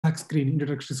back screen,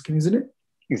 introductory screen, isn't it?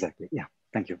 Exactly. Yeah.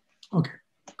 Thank you. Okay,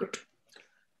 good.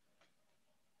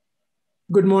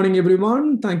 Good morning,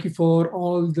 everyone. Thank you for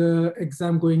all the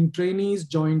exam going trainees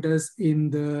joined us in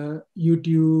the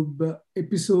YouTube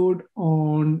episode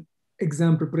on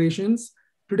exam preparations.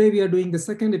 Today, we are doing the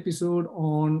second episode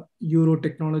on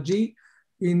Urotechnology.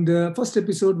 In the first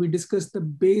episode, we discussed the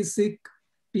basic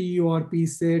TURP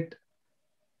set,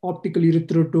 optical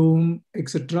ureterotome,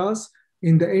 etc.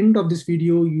 In the end of this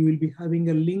video, you will be having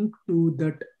a link to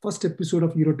that first episode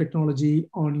of Urotechnology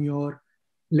on your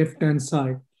left-hand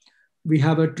side. We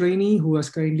have a trainee who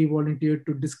has kindly volunteered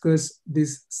to discuss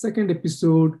this second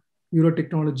episode,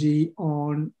 Urotechnology,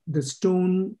 on the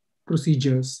stone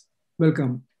procedures.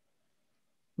 Welcome.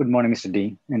 Good morning, Mr.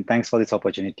 D, and thanks for this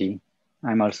opportunity.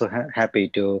 I'm also happy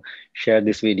to share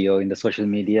this video in the social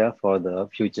media for the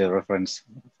future reference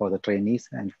for the trainees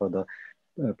and for the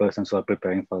persons who are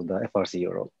preparing for the FRC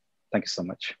Euro. Thank you so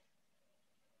much.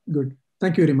 Good.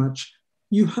 Thank you very much.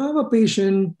 You have a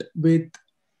patient with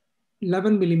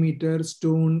 11 millimeter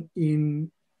stone in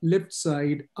left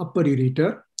side upper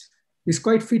ureter. Is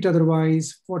quite fit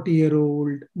otherwise,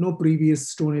 40-year-old, no previous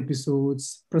stone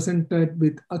episodes, presented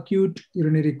with acute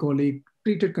urinary colic,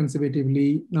 treated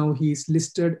conservatively. Now he is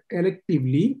listed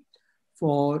electively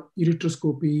for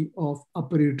ureteroscopy of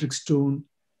upper ureteric stone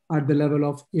at the level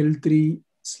of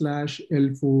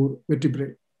L3/L4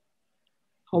 vertebrae.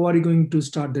 How are you going to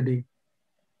start the day?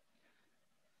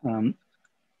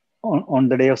 On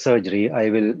the day of surgery, I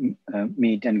will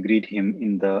meet and greet him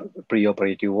in the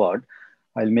preoperative ward.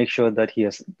 I'll make sure that he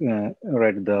has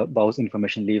read the Bow's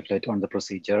information leaflet on the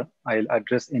procedure. I'll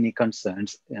address any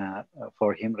concerns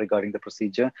for him regarding the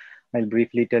procedure. I'll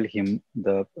briefly tell him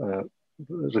the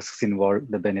risks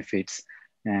involved, the benefits,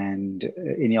 and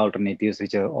any alternatives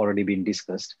which have already been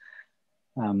discussed.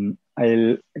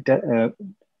 I'll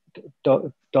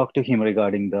talk to him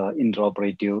regarding the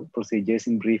intraoperative procedures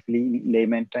in briefly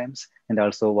layman terms, and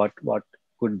also what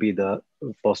could be the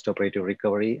post-operative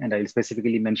recovery. And I'll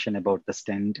specifically mention about the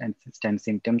stent and stent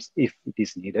symptoms if it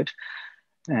is needed,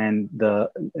 and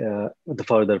the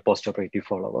further post-operative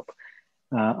follow-up.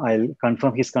 I'll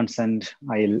confirm his consent.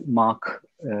 I'll mark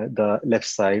the left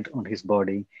side on his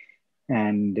body.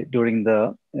 And during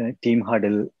the team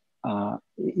huddle,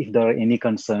 if there are any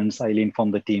concerns, I'll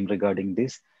inform the team regarding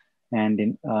this.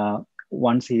 And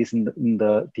once he is in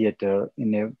the theater,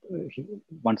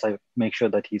 once I make sure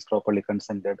that he's properly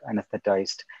consented,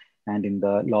 anesthetized, and in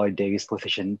the Lloyd Davis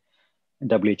position,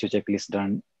 WHO checklist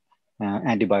done,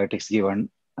 antibiotics given,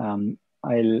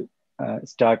 I'll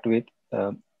start with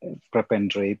prep and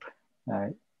drape.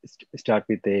 Start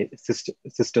with a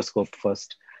cystoscope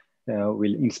first.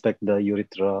 We'll inspect the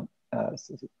urethra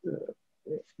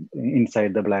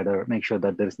inside the bladder, make sure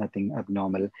that there is nothing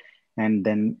abnormal. And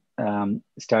then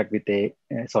start with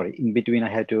in between I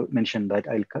had to mention that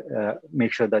I'll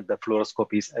make sure that the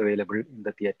fluoroscopy is available in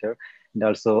the theater. And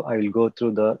also I will go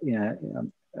through the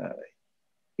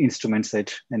instrument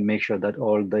set and make sure that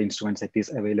all the instrument set is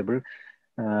available,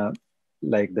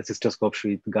 like the cystoscope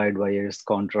sheath, guide wires,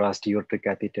 contrast, ureteric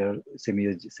catheter,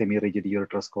 semi-rigid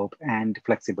ureteroscope, and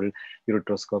flexible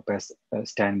ureteroscope as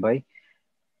standby.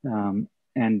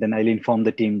 And then I'll inform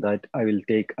the team that I will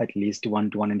take at least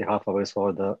 1 to 1.5 hours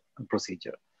for the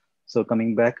procedure. So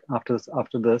coming back after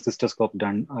the cystoscope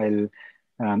done, I'll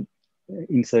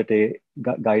insert a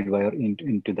guide wire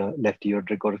into the left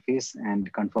ureteric orifice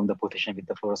and confirm the position with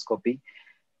the fluoroscopy.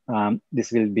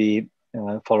 This will be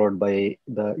followed by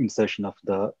the insertion of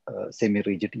the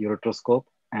semi-rigid ureteroscope,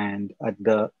 and at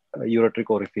the ureteric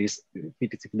orifice,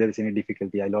 if there is any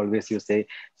difficulty, I'll always use a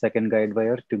second guide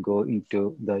wire to go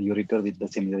into the ureter with the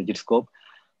semi-rigid scope.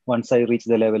 Once I reach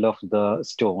the level of the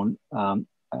stone,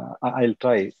 I'll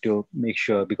try to make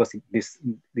sure, because this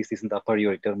is in the upper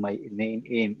ureter, my main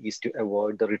aim is to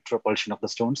avoid the retropulsion of the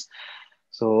stones.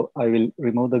 So I will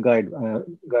remove the guide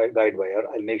wire.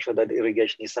 I'll make sure that the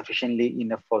irrigation is sufficiently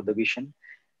enough for the vision.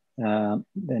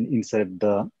 Then insert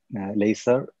the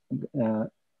laser.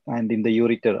 And in the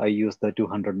ureter, I use the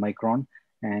 200 micron,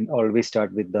 and always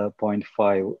start with the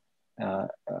 0.5,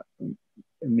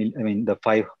 the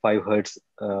 5 hertz,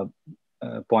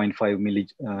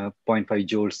 0.5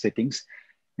 joule settings,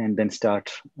 and then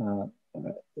start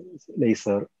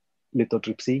laser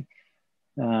lithotripsy.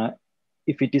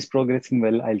 If it is progressing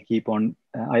well, I'll keep on,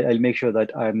 I'll make sure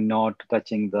that I'm not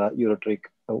touching the ureteric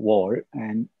wall,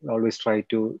 and always try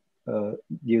to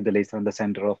give the laser on the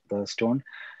center of the stone.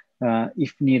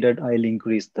 If needed, I'll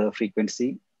increase the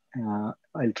frequency.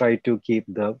 I'll try to keep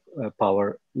the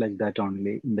power like that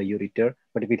only in the ureter.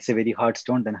 But if it's a very hard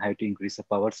stone, then I have to increase the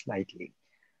power slightly.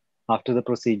 After the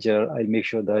procedure, I'll make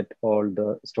sure that all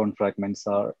the stone fragments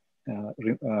are,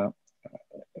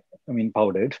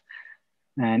 powdered.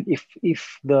 And if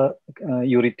the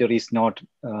ureter is not,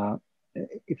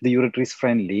 if the ureter is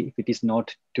friendly, if it is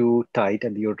not too tight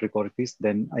at the ureteric orifice,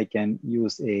 then I can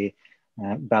use a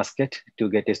basket to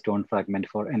get a stone fragment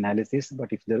for analysis.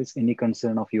 But if there is any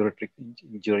concern of ureteric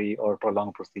injury or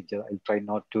prolonged procedure, I'll try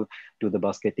not to do the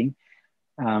basketing.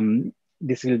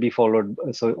 This will be followed.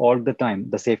 So all the time,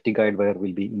 the safety guide wire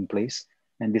will be in place,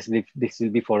 and this will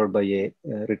be followed by a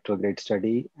retrograde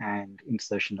study and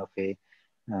insertion of a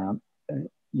um,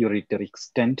 ureteric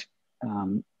stent,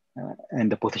 and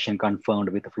the position confirmed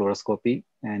with the fluoroscopy.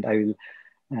 And I will,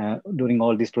 during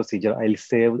all this procedure, I'll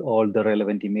save all the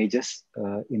relevant images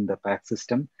in the PAC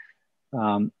system.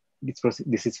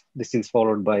 This is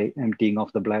followed by emptying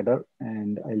of the bladder,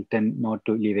 and I'll tend not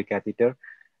to leave a catheter.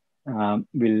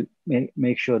 We'll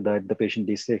make sure that the patient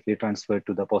is safely transferred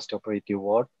to the postoperative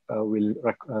ward. We'll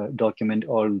document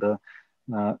all the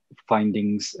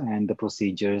findings and the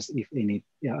procedures. If any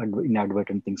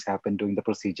inadvertent things happen during the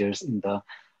procedures in the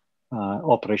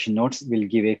operation notes, we'll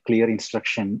give a clear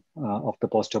instruction of the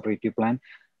postoperative plan.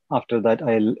 After that,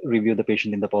 I'll review the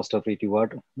patient in the postoperative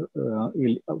ward.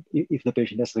 If the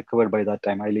patient has recovered by that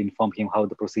time, I'll inform him how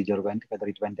the procedure went, whether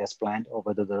it went as planned or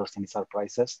whether there was any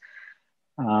surprises.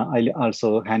 I'll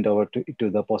also hand over to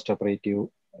the postoperative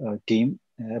team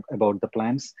about the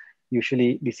plans.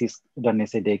 Usually this is done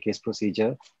as a day case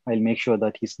procedure. I'll make sure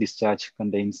that his discharge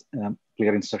contains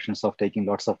clear instructions of taking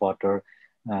lots of water,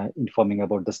 informing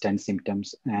about the stent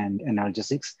symptoms and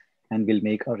analgesics, and we'll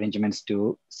make arrangements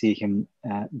to see him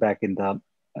back in the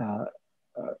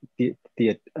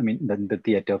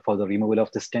theater for the removal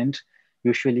of the stent.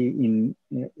 Usually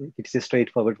it's a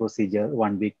straightforward procedure,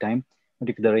 1 week time. But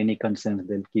if there are any concerns,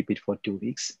 they'll keep it for 2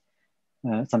 weeks.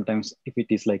 Sometimes if it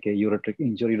is like a ureteric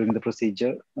injury during the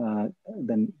procedure,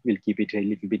 then we'll keep it a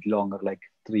little bit longer, like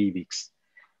 3 weeks.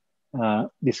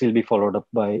 This will be followed up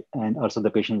by, and also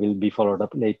the patient will be followed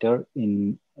up later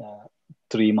in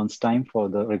 3 months time for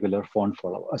the regular stone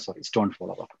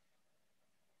follow-up.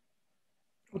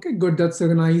 Okay, good. That's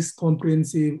a nice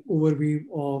comprehensive overview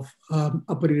of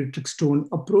upper ureteric stone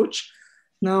approach.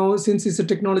 Now, since it's a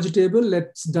technology table,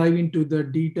 let's dive into the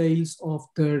details of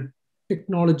the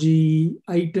technology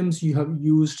items you have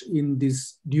used in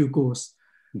this due course.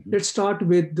 Let's start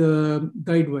with the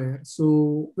guide wire.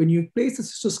 So when you place a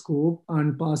cystoscope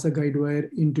and pass a guide wire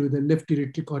into the left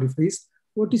ureteric orifice,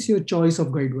 what is your choice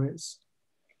of guide wires?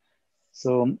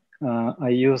 So I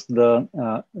use the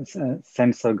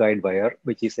sensor guide wire,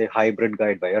 which is a hybrid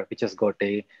guide wire, which has got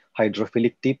a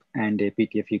hydrophilic tip and a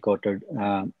PTFE coated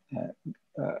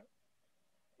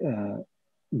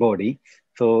body.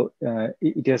 So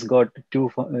it has got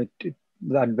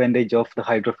the advantage of the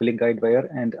hydrophilic guide wire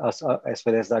and as well as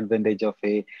the advantage of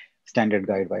a standard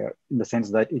guide wire, in the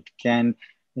sense that it can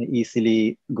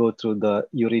easily go through the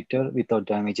ureter without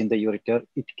damaging the ureter.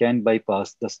 It can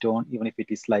bypass the stone even if it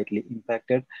is slightly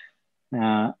impacted,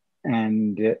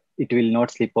 and it will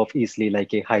not slip off easily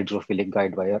like a hydrophilic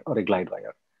guide wire or a glide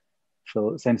wire.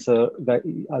 So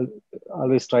I'll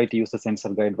always try to use the sensor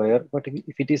guide wire, but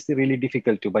if it is really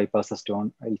difficult to bypass a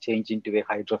stone, I'll change into a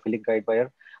hydrophilic guide wire.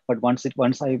 But once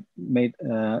I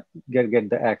get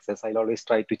the access, I'll always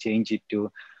try to change it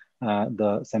to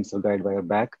the sensor guide wire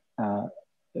back,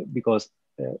 because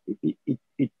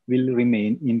it will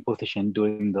remain in position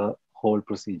during the whole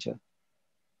procedure.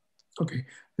 Okay,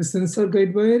 the sensor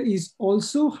guide wire is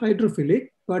also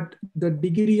hydrophilic, but the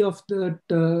degree of that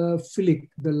philic,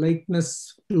 the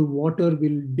likeness to water,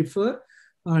 will differ.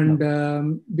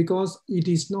 And because it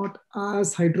is not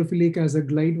as hydrophilic as a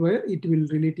glide wire, it will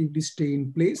relatively stay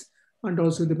in place. And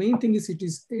also the main thing is it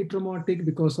is atraumatic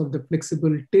because of the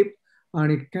flexible tip,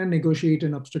 and it can negotiate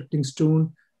an obstructing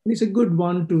stone. And it's a good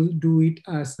one to do it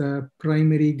as a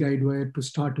primary guide wire to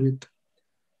start with.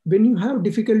 When you have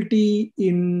difficulty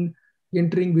in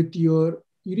entering with your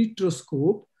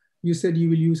ureteroscope, you said you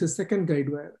will use a second guide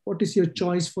wire. What is your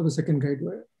choice for the second guide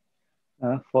wire?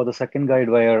 For the second guide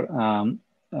wire,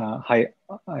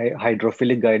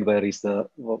 hydrophilic guide wire is the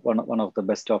one of the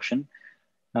best option,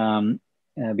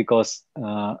 because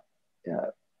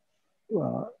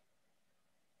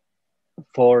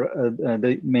for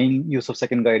the main use of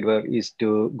second guide wire is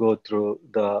to go through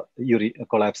the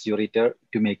collapsed ureter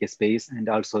to make a space, and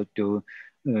also to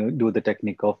do the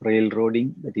technique of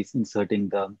railroading, that is inserting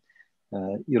the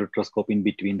ureteroscope in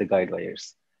between the guide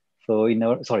wires. So in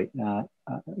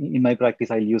my practice,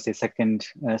 I'll use a second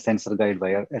sensor guide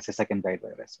wire as a second guide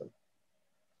wire as well.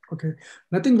 Okay,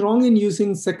 nothing wrong in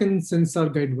using second sensor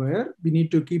guide wire. We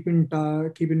need to keep in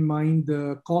mind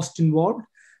the cost involved.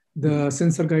 The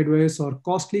sensor guide wires are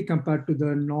costly compared to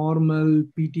the normal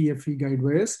PTFE guide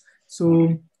wires. All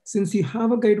right. So since you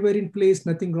have a guide wire in place,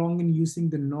 nothing wrong in using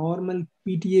the normal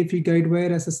PTFE guide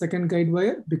wire as a second guide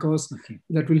wire, because Okay.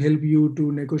 that will help you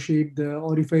to negotiate the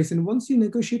orifice. And once you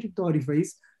negotiate the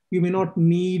orifice, you may not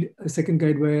need a second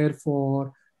guide wire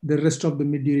for the rest of the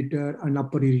mid ureter and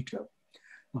upper ureter.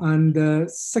 Okay. And the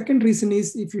second reason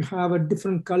is, if you have a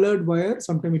different colored wire,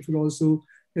 sometimes it will also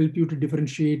help you to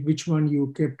differentiate which one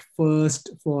you kept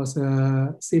first for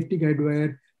a safety guide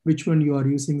wire, which one you are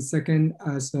using second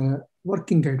as a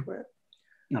working guide wire.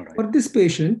 All right. For this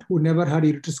patient who never had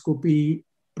ureteroscopy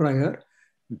prior,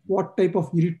 Mhm. what type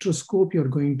of ureteroscope you're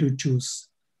going to choose?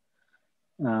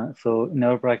 So in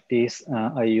our practice,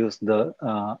 I use the,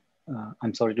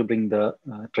 I'm sorry to bring the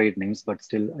trade names, but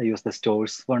still I use the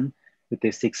Stores one with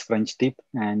a 6 French tip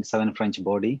and 7 French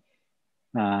body.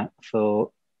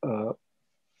 So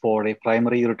for a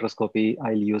primary ureteroscopy,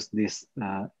 I'll use this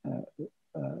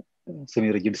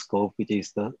semi-rigid scope, which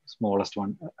is the smallest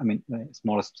one. I mean,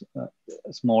 smallest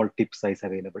small tip size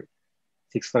available.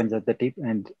 6 French at the tip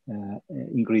and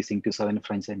increasing to 7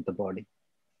 French at the body.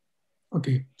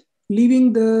 Okay.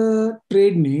 Leaving the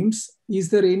trade names, is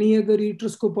there any other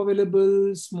ureteroscope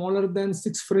available smaller than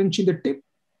 6 French in the tip?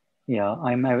 Yeah,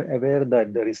 I'm aware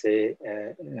that there is a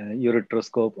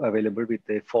ureteroscope available with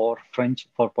a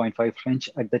 4.5 French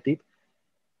at the tip.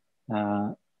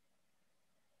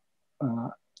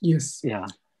 Yes. Yeah.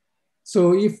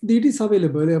 So if it is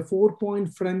available, a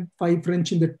 4.5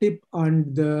 French in the tip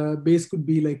and the base could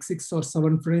be like 6 or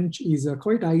 7 French is a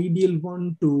quite ideal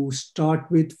one to start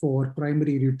with for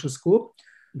primary ureteroscope.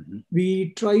 Mm-hmm.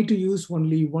 We try to use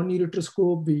only one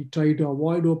ureteroscope. We try to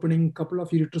avoid opening a couple of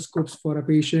ureteroscopes for a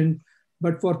patient.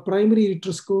 But for primary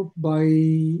ureteroscope,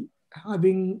 by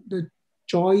having the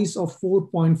choice of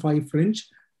 4.5 French,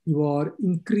 you are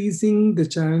increasing the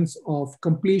chance of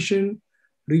completion,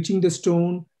 reaching the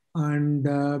stone, and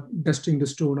dusting the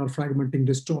stone or fragmenting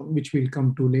the stone, which we'll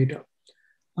come to later.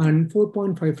 And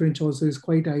 4.5 French also is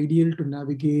quite ideal to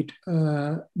navigate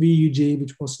VUJ,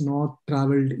 which was not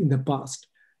traveled in the past.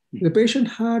 If the patient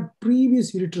had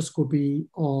previous ureteroscopy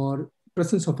or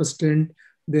presence of a stent,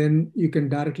 then you can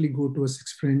directly go to a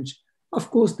 6 French.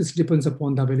 Of course, this depends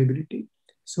upon the availability.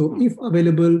 So if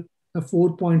available, a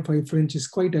 4.5 French is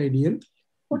quite ideal.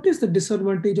 What is the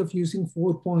disadvantage of using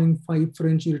 4.5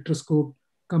 French ureteroscope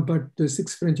compared to the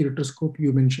 6 French ureteroscope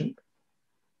you mentioned?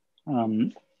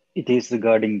 It is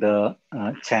regarding the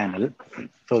channel.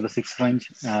 So the 6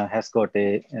 French has got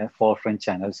a 4 French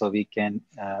channel, so we can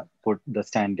put the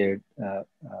standard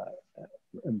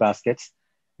baskets,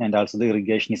 and also the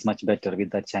irrigation is much better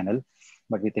with that channel.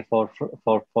 But with a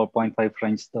 4.5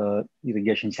 French, the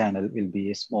irrigation channel will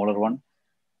be a smaller one.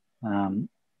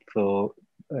 So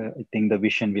I think the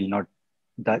vision will not,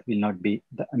 that will not be,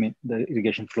 I mean, the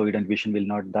irrigation fluid and vision will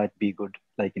not that be good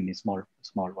like in the small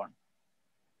one.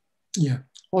 Yeah,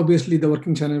 obviously the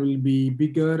working channel will be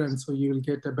bigger, and so you will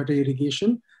get a better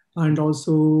irrigation, and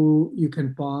also you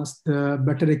can pass the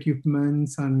better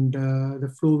equipments, and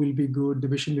the flow will be good, the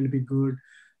vision will be good,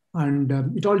 and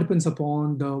it all depends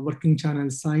upon the working channel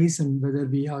size and whether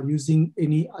we are using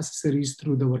any accessories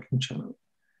through the working channel.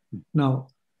 Now,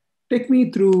 take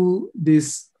me through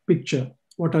this picture.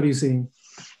 What are you saying?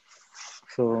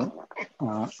 So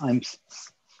I'm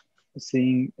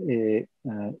seeing a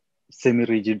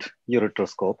semi-rigid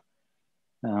ureteroscope.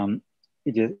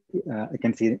 It is, I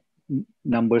can see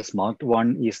numbers marked.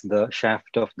 1 is the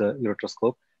shaft of the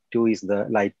ureteroscope. 2 is the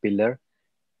light pillar.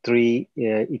 3,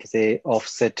 it is a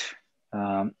offset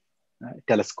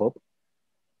telescope.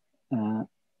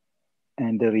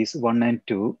 And there is 1 and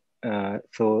 2.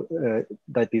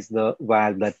 That is the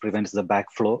valve that prevents the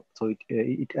backflow. So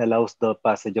it allows the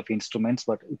passage of instruments,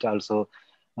 but it also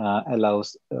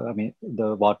allows,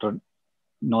 the water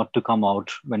not to come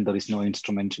out when there is no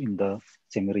instrument in the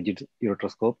semi-rigid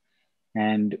ureteroscope.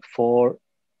 And 4,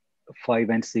 5,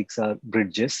 and 6 are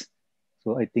bridges.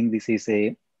 So I think this is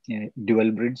a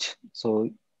dual bridge. So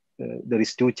there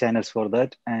is 2 channels for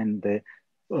that, and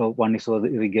one is for the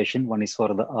irrigation, one is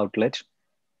for the outlet,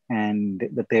 and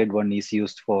the third one is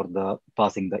used for the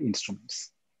passing the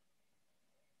instruments.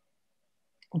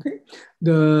 Okay.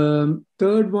 The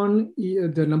third one,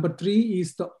 the number 3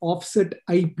 is the offset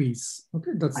eyepiece.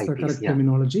 Okay, that's the correct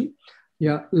terminology.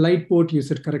 Yeah, light port, you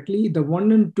said correctly. The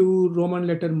 1 and 2 Roman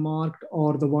letter marked,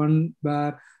 or the one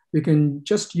where you can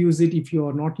just use it if you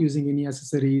are not using any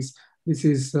accessories. This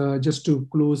is just to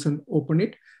close and open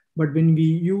it. But when we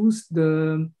use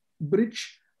the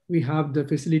bridge, we have the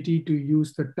facility to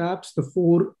use the tabs. The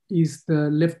 4 is the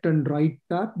left and right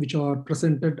tab, which are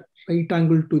presented right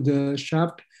angle to the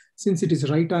shaft. Since it is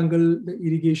right angle, the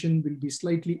irrigation will be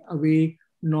slightly away,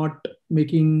 not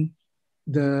making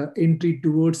the entry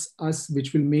towards us,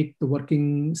 which will make the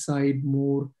working side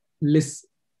more less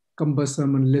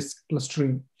cumbersome and less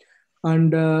clustering.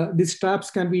 And these straps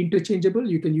can be interchangeable.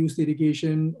 You can use the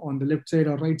irrigation on the left side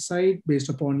or right side based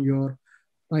upon your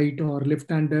right or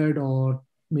left-handed, or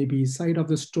maybe side of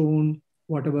the stone,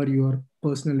 whatever your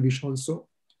personal wish also.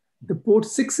 The port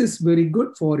 6 is very good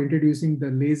for introducing the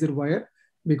laser wire,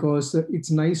 because it's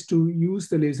nice to use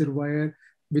the laser wire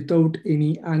without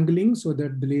any angling so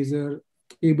that the laser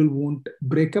cable won't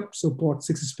break up. So port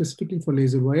 6 is specifically for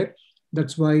laser wire.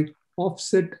 That's why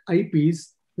offset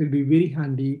eyepiece will be very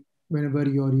handy whenever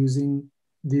you are using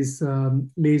this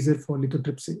laser for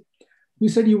lithotripsy. You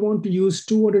said you want to use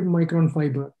 200 micron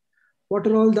fiber. What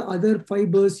are all the other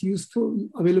fibers useful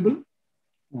available?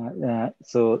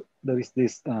 So there is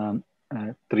this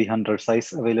 300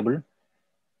 size available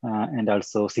and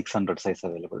also 600 size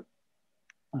available.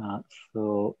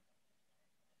 So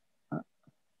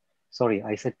sorry,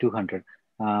 I said 200.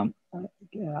 I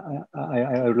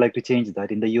would like to change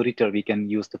that. In the ureter, we can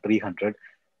use the 300.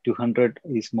 200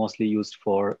 is mostly used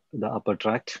for the upper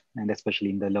tract and especially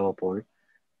in the lower pole.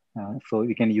 So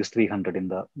we can use 300 in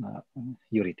the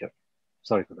ureter.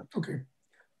 Sorry for that. Okay.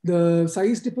 The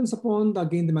size depends upon,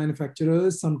 again, the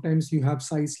manufacturers. Sometimes you have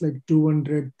size like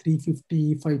 200,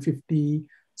 350, 550.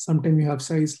 Sometimes you have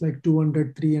size like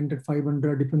 200, 300,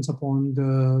 500, depends upon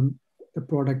the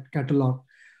product catalog.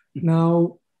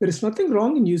 Now, there is nothing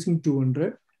wrong in using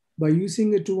 200. By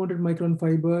using a 200 micron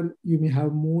fiber, you may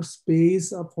have more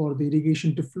space for the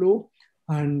irrigation to flow.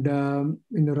 And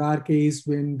in the rare case,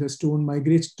 when the stone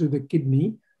migrates to the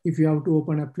kidney, if you have to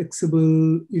open a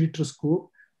flexible ureteroscope,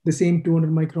 the same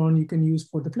 200 micron you can use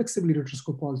for the flexible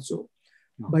ureteroscope also.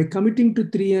 No. By committing to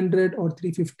 300 or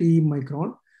 350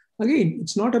 micron, again,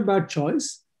 it's not a bad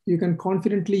choice. You can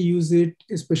confidently use it,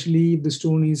 especially if the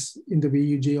stone is in the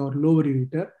VUJ or lower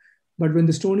ureter. But when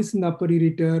the stone is in the upper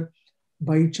ureter,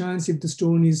 by chance, if the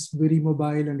stone is very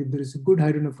mobile and if there is a good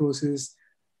hydronephrosis,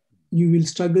 you will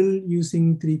struggle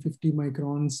using 350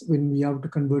 microns when we have to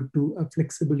convert to a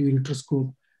flexible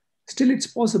ureteroscope. Still, it's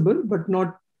possible, but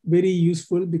not very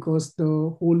useful because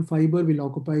the whole fiber will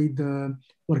occupy the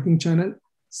working channel.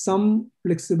 Some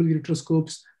flexible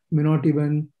ureteroscopes may not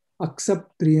even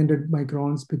accept 300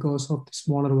 microns because of the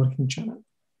smaller working channel.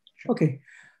 Okay.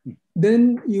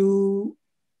 Then you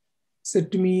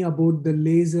said to me about the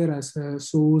laser as a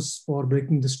source for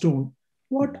breaking the stone.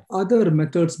 What other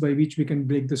methods by which we can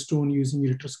break the stone using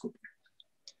ureteroscopy?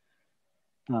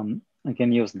 I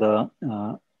can use the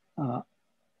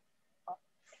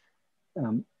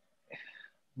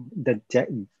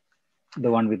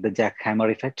one with the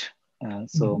jackhammer effect.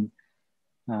 The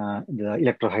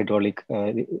electrohydraulic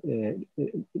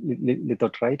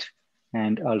lithotrite,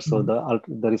 and also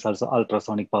there is also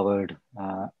ultrasonic powered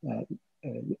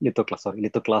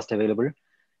lithoclast available.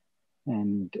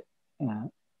 And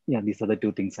yeah, these are the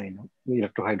two things I know: the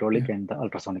electrohydraulic and the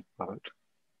ultrasonic powered.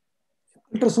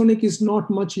 Ultrasonic is not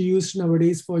much used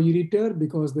nowadays for ureter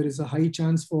because there is a high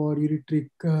chance for ureteric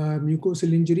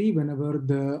mucosal injury whenever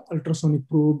the ultrasonic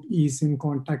probe is in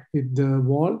contact with the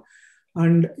wall.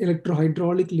 And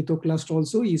electrohydraulic lithoclast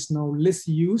also is now less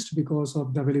used because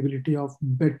of the availability of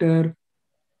better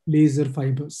laser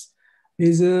fibers.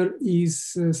 Laser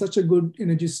is such a good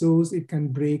energy source. It can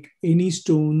break any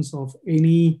stones of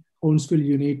any Hounsfield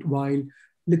unit, while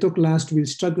lithoclast will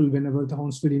struggle whenever the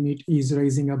Hounsfield unit is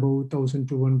rising above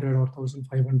 1200 or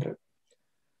 1500.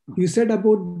 You said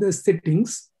about the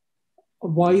settings,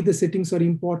 why the settings are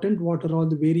important. What are all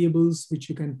the variables which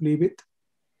you can play with?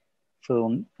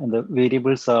 So the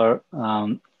variables are,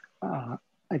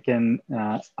 I can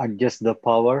adjust the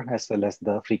power as well as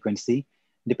the frequency.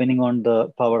 Depending on the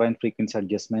power and frequency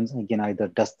adjustments, I can either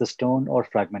dust the stone or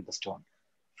fragment the stone.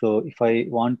 So if I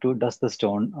want to dust the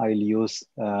stone, I'll use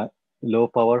low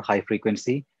power, high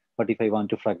frequency. But if I want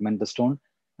to fragment the stone,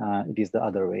 it is the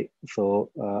other way. So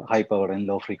high power and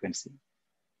low frequency.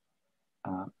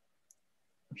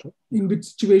 In which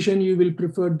situation you will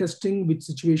prefer dusting? Which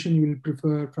situation you will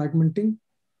prefer fragmenting?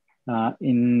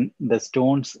 In the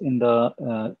stones in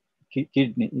the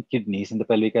kidneys in the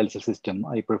pelvic ulcer system,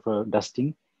 I prefer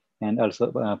dusting. And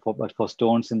also for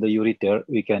stones in the ureter,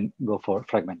 we can go for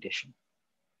fragmentation.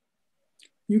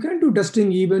 You can do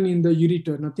dusting even in the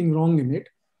ureter, nothing wrong in it.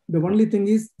 The only thing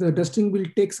is the dusting will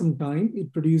take some time.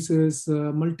 It produces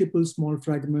multiple small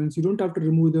fragments. You don't have to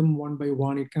remove them one by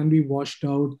one. It can be washed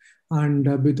out, and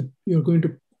you're going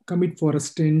to commit for a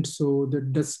stent, so the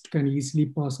dust can easily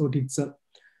pass out itself.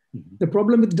 The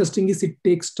problem with dusting is it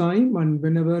takes time, and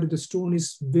whenever the stone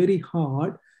is very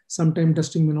hard, Sometimes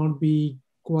dusting may not be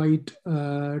quite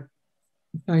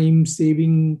time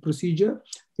saving procedure.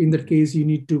 In that case, you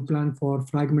need to plan for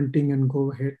fragmenting and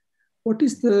go ahead. What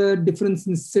is the difference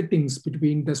in settings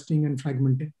between dusting and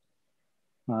fragmenting?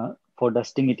 For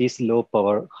dusting, it is low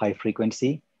power, high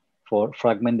frequency. For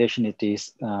fragmentation, it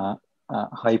is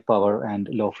high power and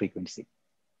low frequency.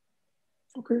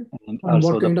 Okay. And And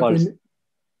also what the kind of pulse.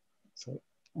 So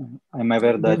I'm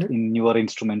aware go that ahead. in newer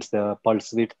instruments, the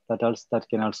pulse width that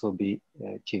can also be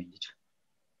changed.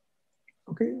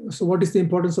 Okay. So what is the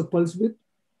importance of pulse width?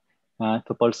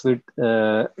 For pulse width,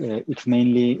 it's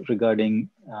mainly regarding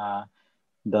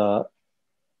the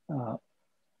uh,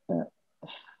 uh,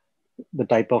 the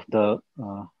type of the.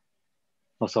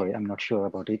 Oh, sorry, I'm not sure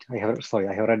about it. I have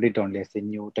read it only as a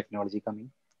new technology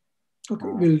coming.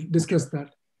 Okay, we'll Not discuss sure.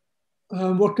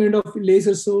 that. What kind of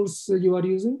laser source you are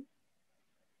using?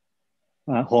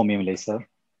 Holmium laser,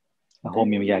 Okay.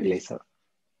 holmium YAG laser.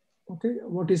 Okay.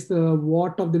 What is the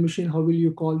watt of the machine? How will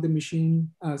you call the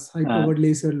machine as high Uh, powered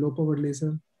laser, low powered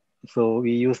laser? so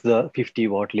we use the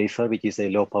 50-watt laser, which is a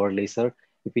low power laser.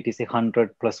 If it is a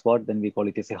 100 plus watt, then we call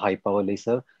it as a high power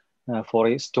laser. For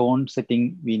a stone setting,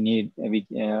 we need,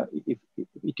 if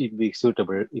it would be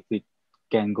suitable if it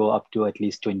can go up to at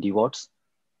least 20 watts.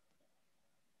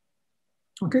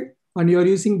 Okay. And you are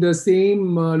using the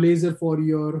same laser for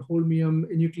your holmium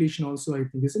enucleation also, I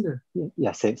think, isn't it?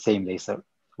 Yeah, same laser.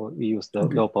 So we use the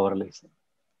Okay. low power laser.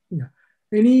 Yeah.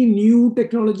 Any new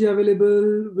technology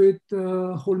available with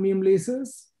holmium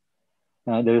lasers?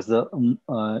 There is the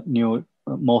new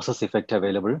Moses effect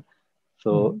available.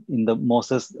 So Mhm. in the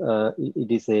Moses,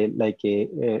 it is a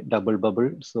double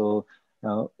bubble. So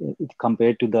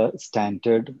compared to the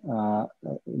standard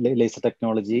laser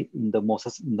technology in the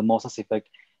Moses effect,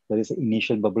 there is an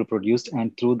initial bubble produced,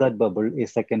 and through that bubble, a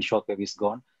second shockwave is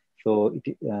gone. So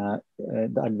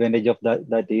the advantage of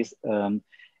that is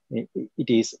it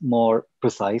is more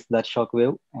precise, that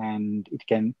shockwave, and it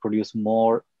can produce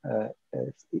more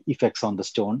effects on the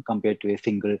stone compared to a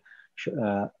single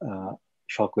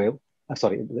shockwave.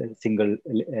 Sorry, the single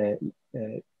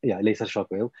laser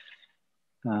shockwave.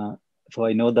 Uh, so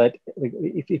I know that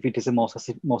if it is a Moses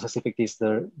effect,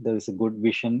 there is a good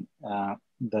vision.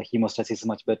 The hemostasis is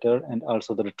much better, and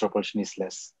also the retropulsion is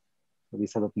less. So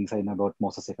these are the things I know about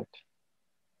Moses effect.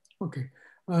 Okay.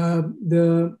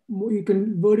 You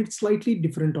can word it slightly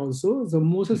different also. The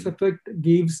Moses effect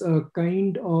gives a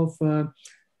kind of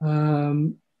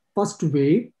um, first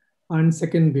wave and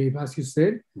second wave, as you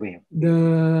said. Wave.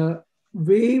 The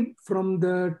wave from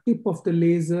the tip of the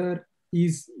laser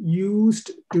is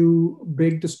used to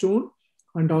break the stone,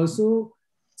 and also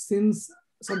since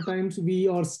sometimes we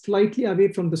are slightly away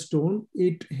from the stone,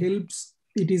 it helps,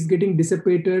 it is getting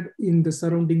dissipated in the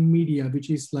surrounding media, which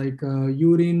is like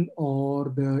urine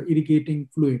or the irrigating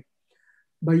fluid.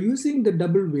 By using the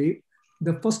double wave,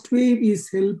 the first wave is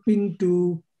helping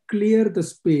to clear the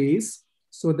space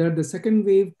so that the second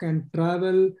wave can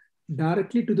travel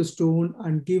directly to the stone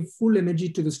and give full energy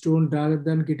to the stone rather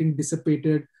than getting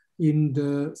dissipated in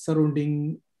the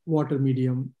surrounding water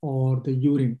medium or the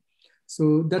urine.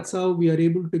 So that's how we are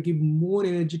able to give more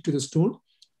energy to the stone.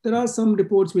 There are some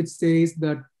reports which says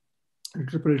that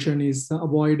repulsion is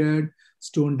avoided,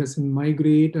 stone doesn't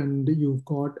migrate, and you've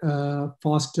got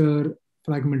faster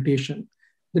fragmentation.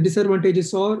 The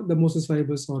disadvantages are the Moses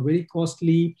fibers are very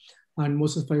costly, and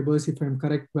Moses fibers, if I'm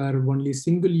correct, were only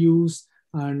single use,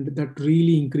 and that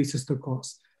really increases the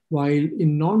cost. While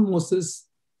in non-Moses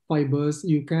fibers,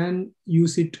 you can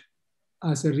use it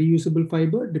as a reusable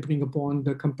fiber depending upon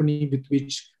the company with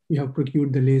which you have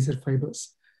procured the laser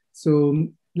fibers. So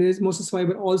Moses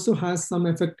fiber also has some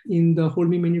effect in the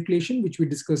Holmi enucleation, which we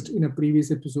discussed in a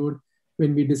previous episode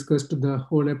when we discussed the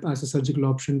HOLEP as a surgical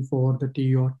option for the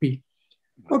TURP.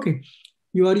 Okay,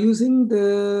 you are using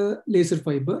the laser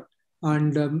fiber,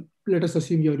 and let us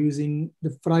assume you are using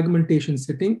the fragmentation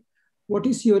setting. What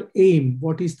is your aim?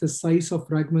 What is the size of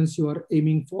fragments you are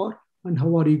aiming for, and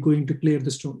how are you going to clear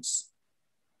the stones?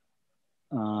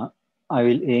 I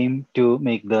will aim to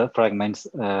make the fragments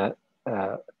uh,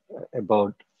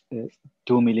 about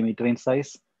 2 millimeter in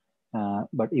size,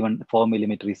 but even 4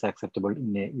 millimeter is acceptable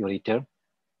in a ureter.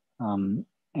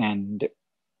 And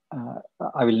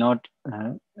I will not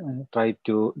try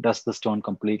to dust the stone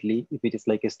completely. If it is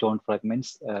like a stone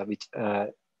fragments, which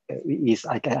is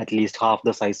at least half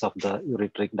the size of the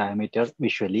ureteric diameter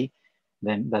visually,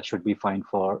 then that should be fine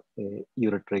for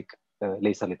ureteric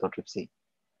laser lithotripsy.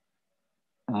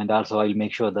 And also I'll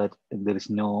make sure that there is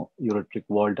no ureteric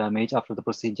wall damage after the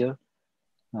procedure,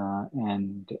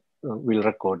 and we'll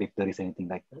record if there is anything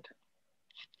like that.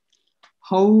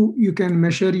 how you can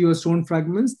measure your stone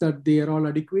fragments that they are all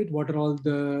adequate? What are all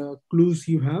the clues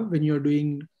you have when you're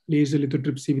doing laser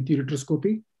lithotripsy with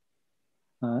ureteroscopy?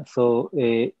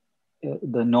 The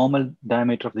normal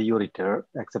diameter of the ureter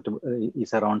acceptable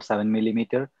is around 7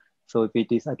 millimeter. So if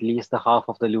it is at least the half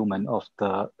of the lumen of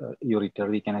the ureter,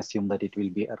 we can assume that it will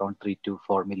be around 3 to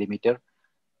 4 millimeter.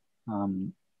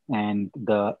 And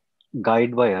the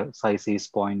guide wire size is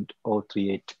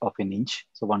 0.038 of an inch,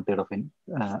 so 1/3 of an.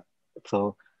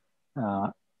 So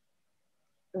uh,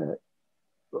 uh,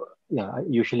 yeah, I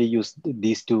usually use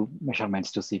these two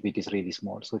measurements to see if it is really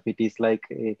small. So if it is like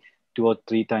 2 or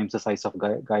 3 times the size of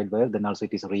guide wire, then also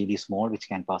it is really small, which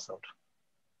can pass out.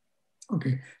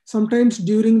 Okay. Sometimes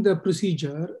during the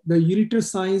procedure, the ureter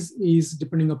size is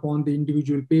depending upon the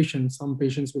individual patient. Some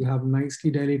patients will have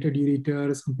nicely dilated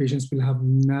ureter, some patients will have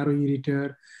narrow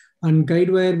ureter, and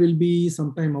guide wire will be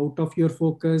sometime out of your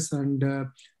focus and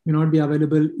may not be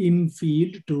available in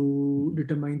field to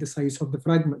determine the size of the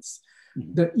fragments.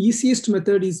 Mm-hmm. The easiest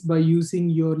method is by using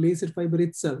your laser fiber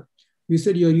itself. You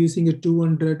said you're using a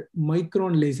 200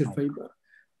 micron laser fiber.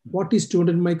 What is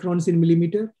 200 microns in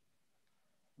millimeter?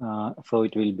 So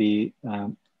it will be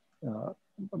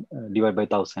divided by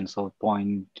 1,000, so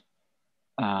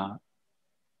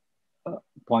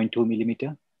 0.2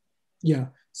 millimeter. Yeah.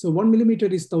 So 1 millimeter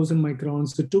is 1,000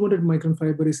 microns. So 200 micron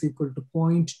fiber is equal to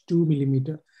 0.2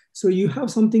 millimeter. So you have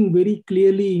something very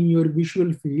clearly in your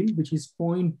visual field, which is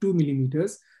 0.2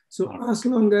 millimeters. So as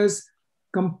long as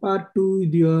compared to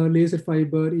your laser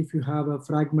fiber, if you have a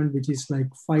fragment which is like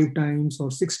 5 times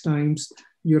or 6 times,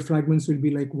 your fragments will be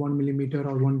like 1 millimeter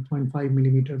or 1.5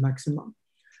 millimeter maximum.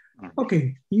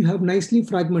 Okay, you have nicely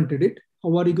fragmented it.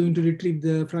 How are you going to retrieve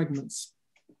the fragments?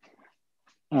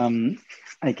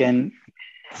 I can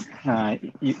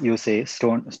use a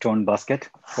stone basket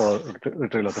for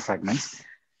retrieval of the fragments,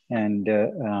 and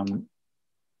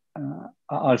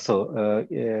also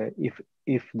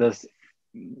if the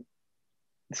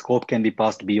scope can be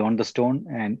passed beyond the stone,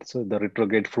 and so the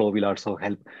retrograde flow will also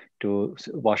help to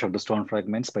wash out the stone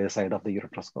fragments by the side of the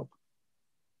ureteroscope.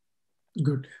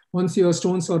 Good. Once your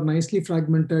stones are nicely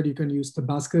fragmented, you can use the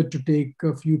basket to take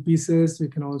a few pieces. You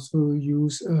can also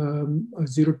use a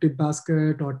zero tip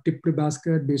basket or tipped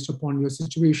basket based upon your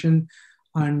situation.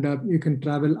 And you can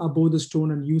travel above the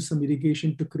stone and use some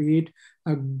irrigation to create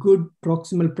a good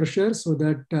proximal pressure so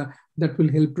that that will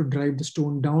help to drive the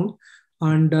stone down.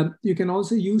 And you can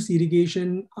also use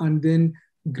irrigation and then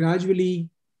gradually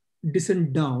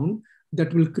descend down.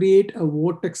 That will create a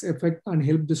vortex effect and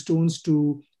help the stones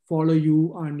to follow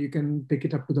you, and you can take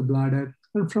it up to the bladder.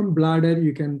 And from bladder,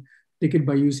 you can take it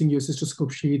by using your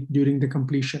cystoscope sheet during the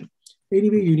completion.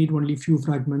 Anyway, you need only few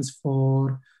fragments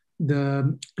for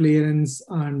the clearance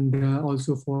and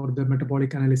also for the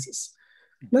metabolic analysis.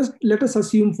 Let us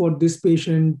assume for this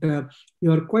patient,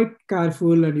 you are quite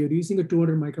careful and you're using a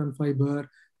 200 micron fiber.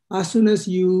 As soon as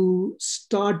you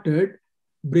started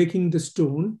breaking the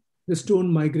stone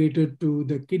migrated to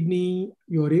the kidney.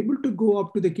 You are able to go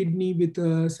up to the kidney with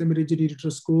a semi-rigid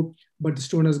ureteroscope, but the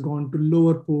stone has gone to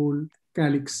lower pole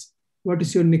calyx. What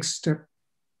is your next step?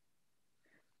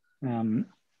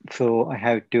 So I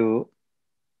have to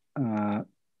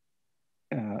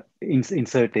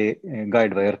insert a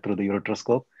guide wire through the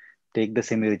ureteroscope, take the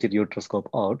semi-rigid ureteroscope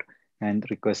out, and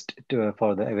request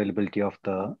for the availability of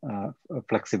the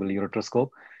flexible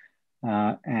ureteroscope.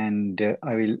 And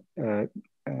I will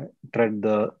thread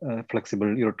the flexible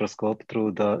ureteroscope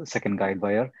through the second guide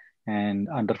wire. And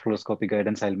under fluoroscopy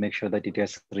guidance, I'll make sure that it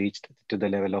has reached to the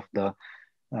level of the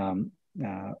um,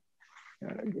 uh,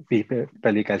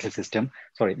 pelvic calcium system.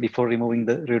 Sorry, before removing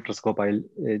the ureteroscope, I'll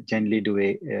gently do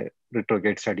a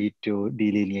retrograde study to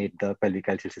delineate the pelvic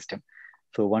calcium system.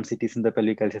 So once it is in the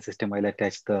pelvic calcium system, I'll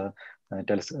attach the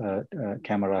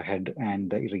camera head and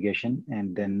the irrigation,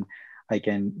 and then I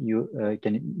can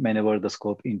maneuver the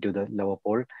scope into the lower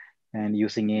pole. And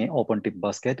using a open tip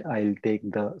basket, I'll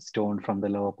take the stone from the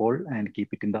lower pole and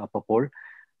keep it in the upper pole.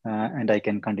 And I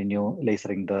can continue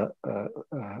lasering the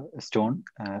stone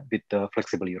with the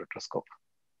flexible ureteroscope.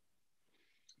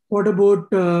 What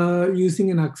about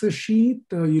using an access sheath?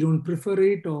 You don't prefer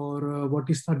it, or what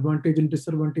is the advantage and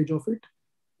disadvantage of it?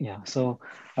 Yeah, so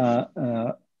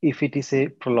if it is a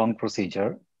prolonged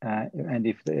procedure, and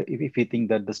if we think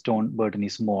that the stone burden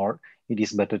is more, it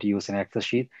is better to use an access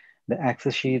sheath. The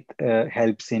access sheath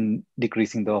helps in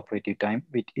decreasing the operative time.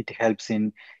 It helps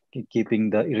in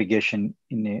keeping the irrigation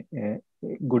in a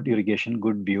good irrigation,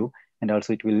 good view, and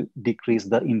also it will decrease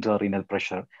the intrarenal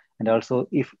pressure. And also,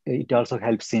 if it also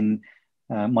helps in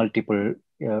multiple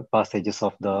passages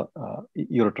of the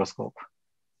ureteroscope.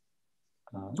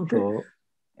 Okay.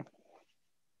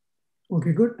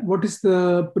 Okay, good. What is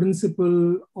the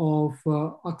principle of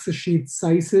access sheet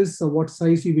sizes? So what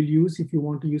size you will use if you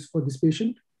want to use for this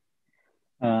patient?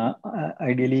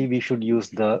 Ideally, we should use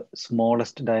the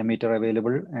smallest diameter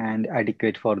available and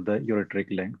adequate for the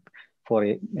ureteric length. For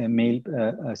a male,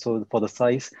 so for the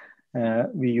size,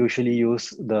 we usually use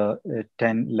the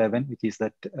 10, 11, which is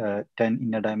that 10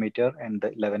 inner diameter and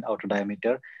the 11 outer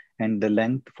diameter. And the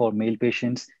length for male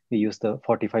patients, we use the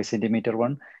 45 centimeter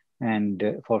one. And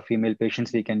for female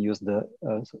patients, we can use the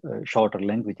shorter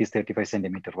length, which is 35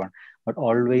 centimeter one. But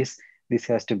always, this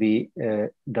has to be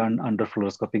done under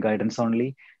fluoroscopy guidance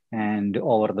only and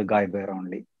over the guide wire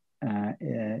only.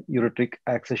 Ureteric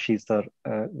access sheaths are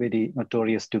very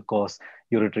notorious to cause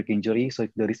ureteric injury. So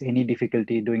if there is any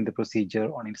difficulty doing the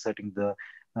procedure on inserting the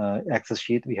access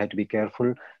sheath, we have to be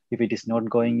careful. If it is not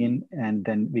going in, and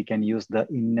then we can use the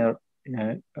inner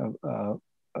uh, uh,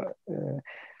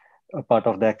 a part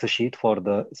of the access sheath for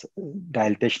the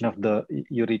dilatation of the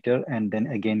ureter, and then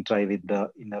again try with the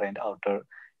inner and outer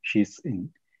sheaths in.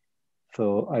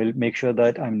 So I'll make sure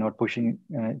that I'm not pushing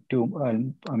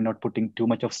I'm not putting too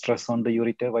much of stress on the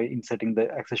ureter while inserting the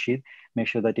access sheath. Make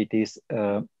sure that it is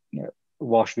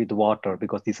washed with water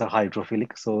because these are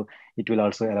hydrophilic. So it will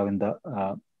also allow in the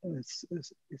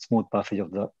smooth passage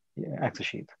of the access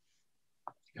sheath.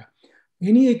 Yeah.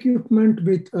 Any equipment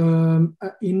with an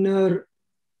inner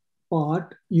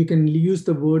part, you can use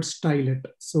the word stylet.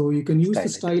 So you can use the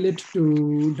Stylet. stylet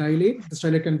to dilate. The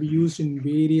stylet can be used in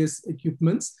various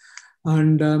equipments.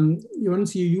 And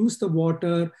once you use the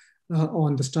water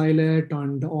on the stylet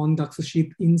and on the access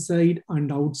sheath inside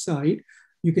and outside,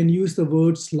 you can use the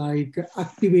words like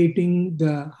activating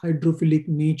the hydrophilic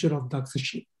nature of the access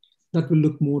sheath. That will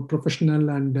look more professional.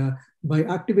 And by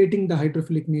activating the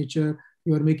hydrophilic nature,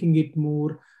 you are making it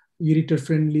more ureter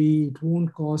friendly. It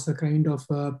won't cause a kind of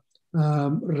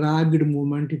ragged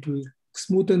movement. It will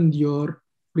smoothen your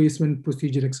placement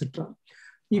procedure, etc.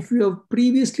 If you have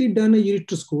previously done a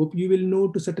ureteroscope, you will know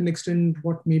to a certain extent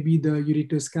what may be the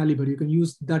ureter's caliber. You can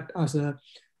use that as a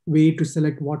way to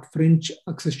select what French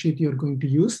access sheath you're going to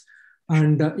use.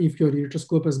 And if your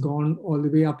ureteroscope has gone all the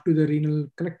way up to the renal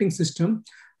collecting system,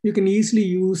 you can easily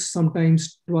use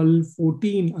sometimes 12,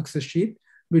 14 access sheath,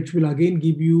 which will again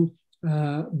give you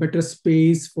better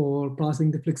space for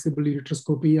passing the flexible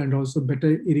ureteroscopy and also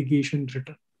better irrigation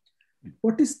return.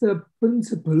 What is the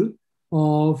principle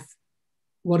of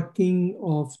working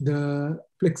of the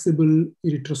flexible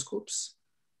ureteroscopes?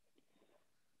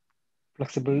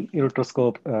 Flexible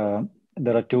ureteroscope,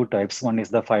 there are two types. One is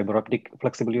the fiber optic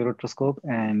flexible ureteroscope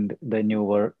and the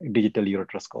newer digital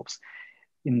ureteroscopes.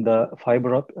 In the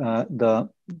fiber op, the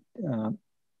uh,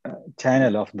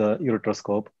 channel of the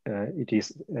ureteroscope, it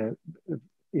is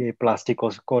a plastic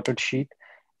coated sheet,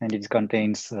 and it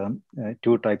contains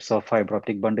two types of fiber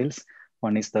optic bundles.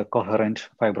 One is the coherent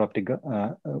fiber optic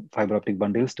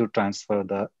bundles to transmit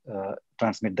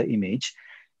the image,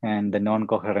 and the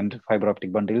non-coherent fiber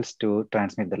optic bundles to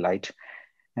transmit the light.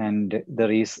 And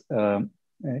there is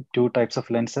two types of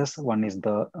lenses. One is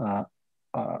the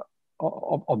uh,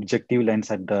 objective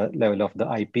lens at the level of the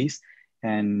eyepiece,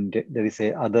 and there is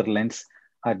a other lens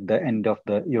at the end of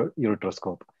the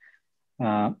ureteroscope.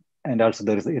 And also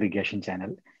there is the irrigation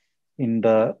channel. In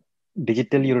the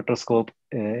digital ureteroscope,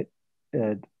 it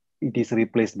is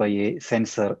replaced by a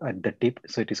sensor at the tip.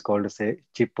 So it is called as a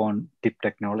chip-on-tip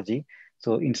technology.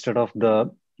 So instead of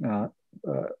the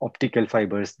optical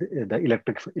fibers, the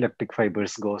electric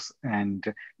fibers goes and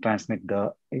transmit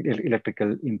the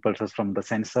electrical impulses from the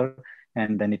sensor,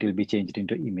 and then it will be changed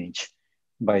into image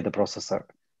by the processor.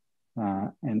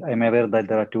 And I'm aware that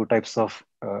there are two types of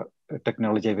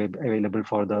technology available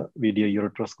for the video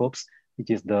ureteroscopes,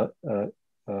 which is the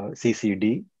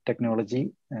CCD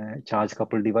technology, charge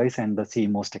coupled device, and the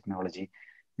CMOS technology.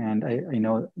 And I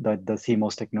know that the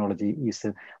CMOS technology is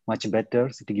much better.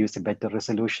 It gives a better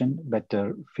resolution,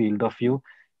 better field of view,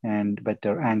 and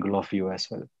better angle of view as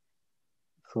well.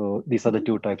 So these are the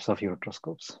two types of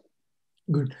ureteroscopes.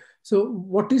 Good. So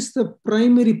what is the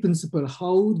primary principle,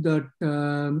 how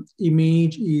that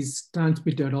image is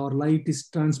transmitted or light is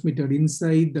transmitted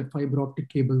inside the fiber optic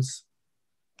cables?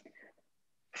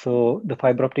 So the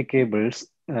fiber optic cables,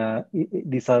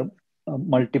 these are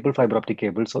multiple fiber optic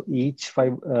cables. So each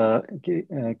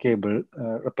cable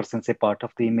represents a part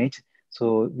of the image.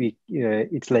 So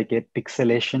it's like a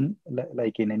pixelation,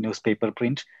 like in a newspaper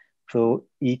print. So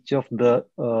each of the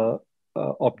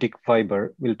optic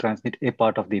fiber will transmit a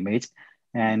part of the image.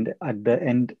 And at the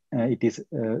end, it is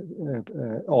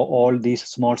all these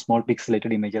small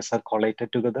pixelated images are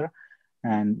collated together.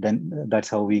 And then that's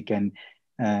how we can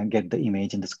get the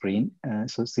image in the screen.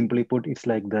 So simply put, it's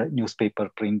like the newspaper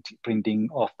printing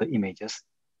of the images.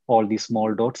 All these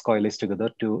small dots coalesce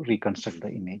together to reconstruct the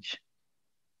image.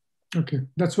 Okay,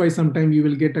 that's why sometimes you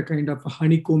will get a kind of a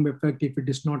honeycomb effect if it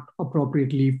is not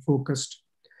appropriately focused.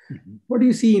 Mm-hmm. What do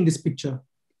you see in this picture?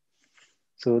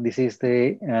 So this is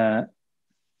the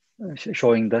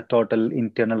showing the total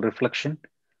internal reflection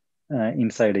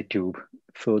inside a tube.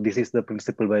 So this is the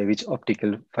principle by which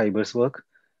optical fibers work.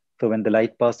 So when the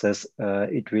light passes,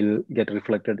 it will get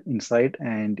reflected inside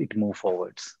and it move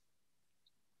forwards.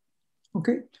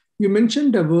 Okay. You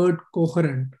mentioned the word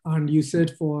coherent, and you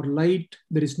said for light,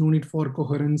 there is no need for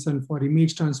coherence, and for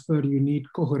image transfer, you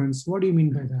need coherence. What do you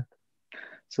mean by that?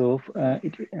 So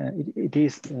it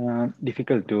is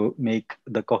difficult to make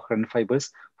the coherent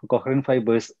fibers. Coherent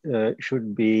fibers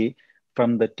should be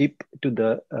from the tip to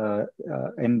the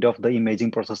end of the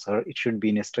imaging processor. It should be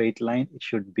in a straight line. It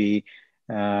should be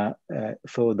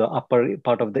so the upper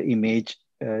part of the image,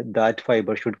 that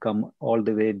fiber should come all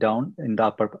the way down in the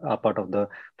upper part of the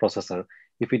processor.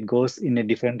 If it goes in a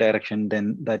different direction,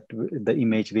 then the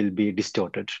image will be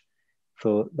distorted.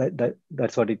 So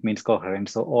that's what it means coherent.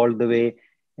 So all the way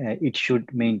it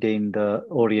should maintain the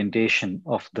orientation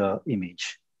of the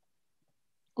image.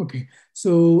 Okay,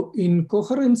 so in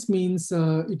coherence means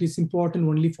it is important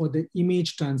only for the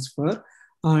image transfer.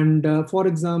 And for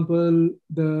example,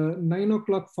 the 9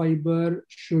 o'clock fiber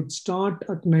should start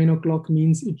at 9 o'clock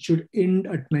means it should end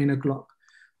at 9 o'clock.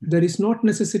 There is not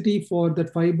necessity for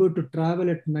that fiber to travel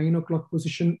at 9 o'clock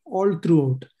position all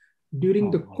throughout.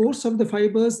 During the course of the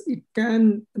fibers, it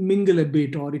can mingle a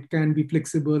bit, or it can be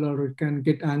flexible, or it can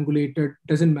get angulated,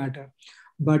 doesn't matter.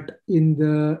 But in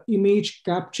the image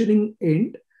capturing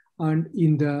end and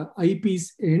in the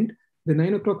eyepiece end, the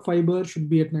 9 o'clock fiber should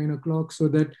be at 9 o'clock so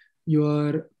that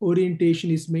your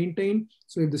orientation is maintained.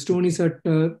 So if the stone is at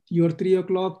your 3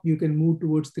 o'clock, you can move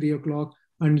towards 3 o'clock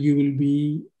and you will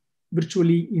be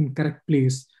virtually in correct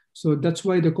place. So that's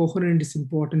why the coherent is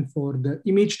important for the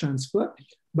image transfer.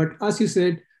 But as you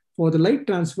said, for the light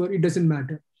transfer, it doesn't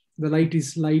matter. The light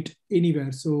is light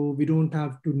anywhere. So we don't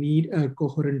have to need a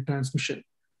coherent transmission.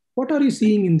 What are you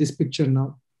seeing in this picture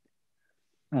now?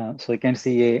 So you can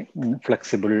see a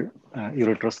flexible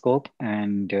ureteroscope,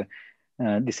 and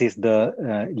this is the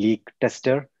leak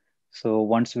tester. So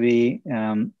once we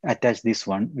attach this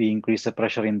one, we increase the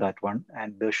pressure in that one,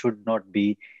 and there should not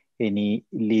be any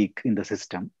leak in the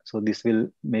system. So this will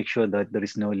make sure that there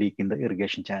is no leak in the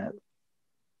irrigation channel.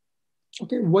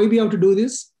 Okay, why we have to do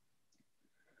this?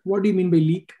 What do you mean by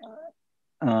leak?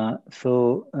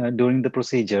 During the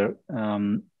procedure,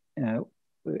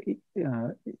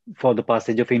 for the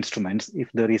passage of instruments, if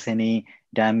there is any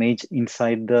damage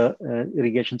inside the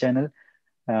irrigation channel,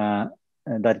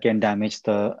 that can damage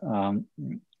the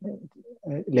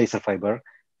laser fiber.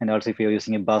 And also if you're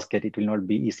using a basket, it will not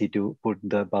be easy to put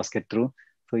the basket through.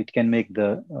 So it can make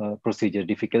the procedure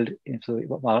difficult. So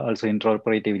also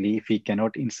intraoperatively, if we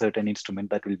cannot insert an instrument,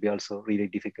 that will be also really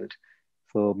difficult.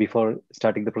 So before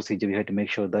starting the procedure, we have to make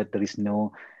sure that there is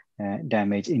no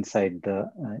damage inside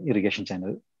the irrigation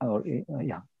channel.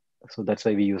 So that's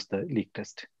why we use the leak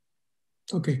test.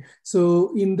 Okay,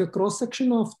 so in the cross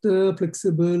section of the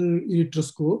flexible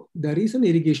ureteroscope, there is an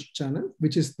irrigation channel,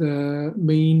 which is the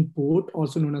main port,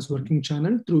 also known as working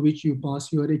channel, through which you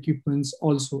pass your equipments,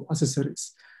 also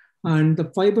accessories. And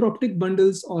the fiber optic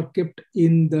bundles are kept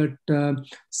in that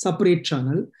separate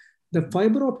channel. The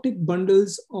fiber optic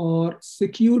bundles are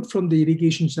secured from the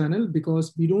irrigation channel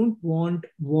because we don't want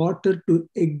water to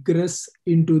egress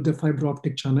into the fiber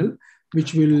optic channel,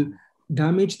 which will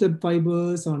damage the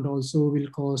fibers and also will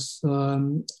cause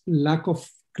lack of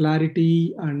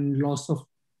clarity and loss of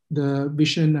the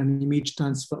vision and image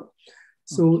transfer.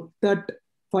 So that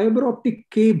fiber optic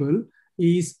cable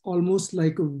is almost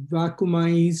like a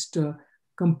vacuumized,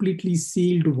 completely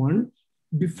sealed one.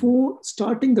 Before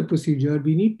starting the procedure,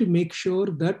 we need to make sure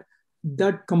that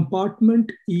that compartment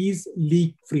is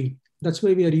leak free. That's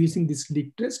why we are using this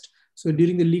leak test. So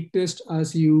during the leak test,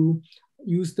 as you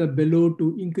use the bellow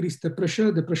to increase the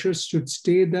pressure should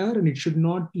stay there and it should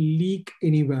not leak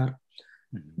anywhere.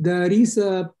 There is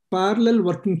a parallel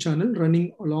working channel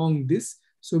running along this.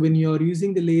 So when you are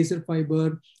using the laser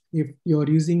fiber, if you're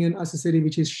using an accessory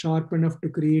which is sharp enough to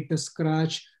create a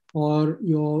scratch, or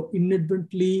you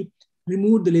inadvertently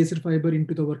remove the laser fiber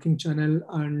into the working channel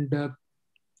and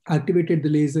activated the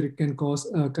laser, it can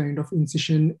cause a kind of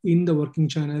incision in the working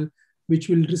channel, which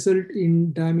will result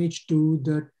in damage to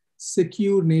the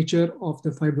secure nature of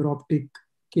the fiber optic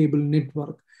cable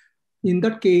network. In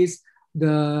that case,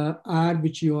 the air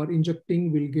which you are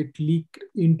injecting will get leaked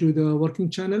into the working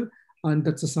channel, and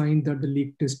that's a sign that the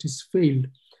leak test is failed.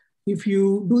 If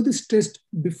you do this test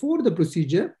before the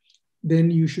procedure,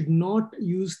 then you should not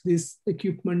use this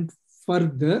equipment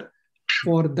further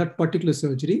for that particular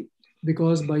surgery,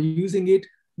 because by using it,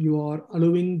 you are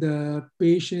allowing the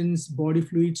patient's body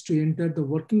fluids to enter the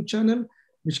working channel,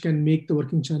 which can make the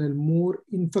working channel more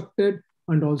infected,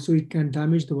 and also it can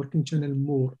damage the working channel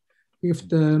more. If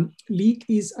the leak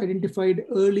is identified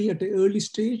early at an early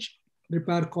stage,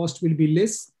 repair cost will be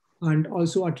less, and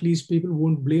also at least people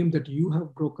won't blame that you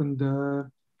have broken the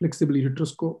flexible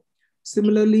ureteroscope.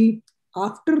 Similarly,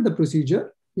 after the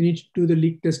procedure, you need to do the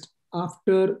leak test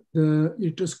after the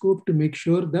ureteroscope to make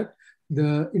sure that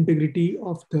the integrity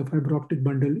of the fiber optic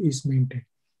bundle is maintained.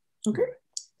 Okay,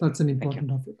 that's an important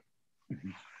topic.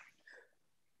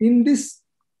 In this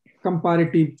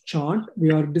comparative chart,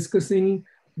 we are discussing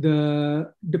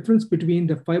the difference between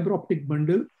the fiber optic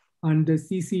bundle and the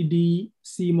CCD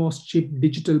CMOS chip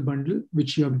digital bundle,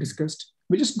 which you have discussed.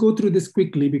 We'll just go through this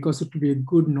quickly because it will be a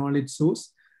good knowledge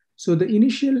source. So the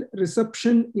initial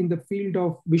reception in the field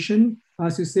of vision,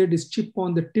 as you said, is chip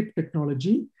on the tip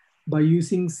technology by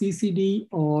using CCD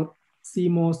or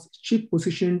CMOS chip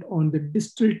positioned on the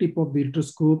distal tip of the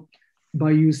ureteroscope by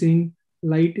using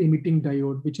light emitting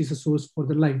diode, which is a source for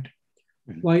the light.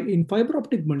 While in fiber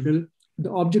optic bundle,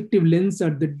 the objective lens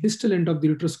at the distal end of the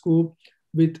ureteroscope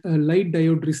with a light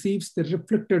diode receives the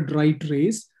reflected light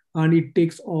rays, and it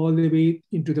takes all the way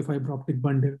into the fiber optic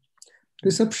bundle.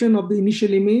 Reception of the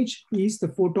initial image is the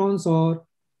photons are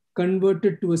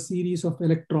converted to a series of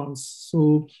electrons.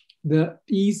 So the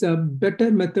is a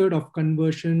better method of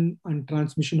conversion and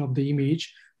transmission of the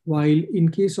image, while in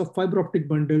case of fiber optic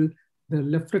bundle, the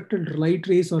reflected light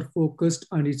rays are focused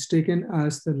and it's taken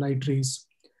as the light rays.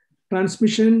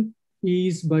 Transmission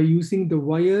is by using the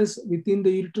wires within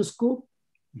the ureteroscope,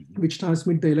 which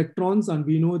transmit the electrons, and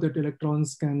we know that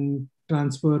electrons can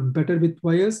transfer better with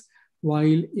wires,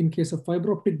 while in case of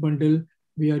fiber optic bundle,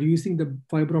 we are using the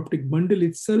fiber optic bundle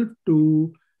itself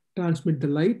to transmit the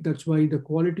light. That's why the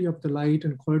quality of the light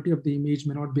and quality of the image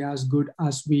may not be as good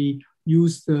as we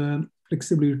use the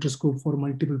flexible ureteroscope for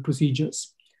multiple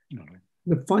procedures.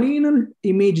 The final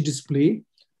image display,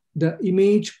 the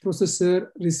image processor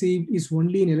received is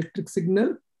only an electric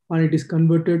signal, and it is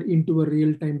converted into a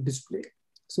real-time display.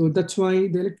 So that's why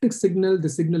the electric signal, the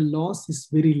signal loss is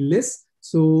very less.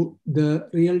 So the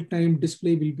real-time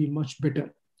display will be much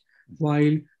better.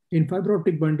 While in fiber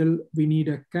optic bundle, we need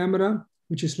a camera,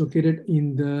 which is located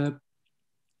in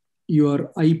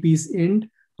your eyepiece end,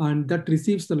 and that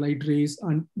receives the light rays,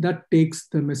 and that takes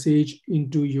the message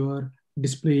into your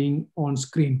displaying on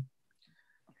screen.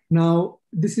 Now,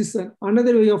 this is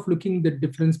another way of looking the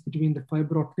difference between the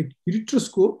fiber optic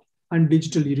ureteroscope and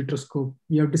digital ureteroscope.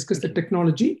 We have discussed the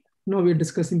technology. Now we are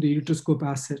discussing the ureteroscope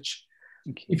as such.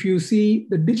 If you see,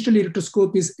 the digital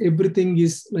ureteroscope is everything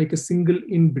is like a single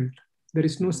inbuilt. There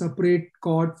is no separate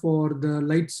cord for the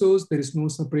light source. There is no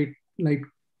separate like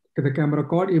the camera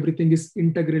cord. Everything is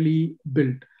integrally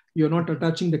built. You're not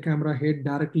attaching the camera head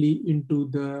directly into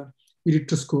the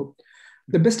ureteroscope.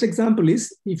 The best example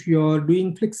is if you are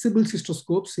doing flexible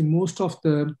cystoscopes in most of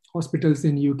the hospitals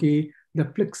in UK,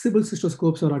 the flexible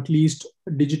cystoscopes are at least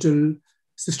digital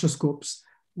cystoscopes.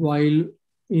 While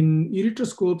in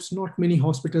ureteroscopes, not many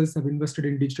hospitals have invested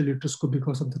in digital ureteroscope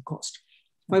because of the cost.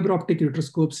 Fiber optic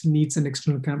ureteroscopes needs an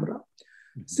external camera.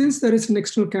 Since there is an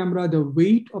external camera, the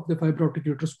weight of the fiber optic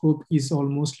ureteroscope is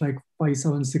almost like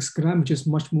 576 grams, which is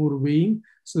much more weighing.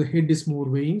 So the head is more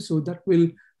weighing. So that will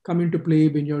come into play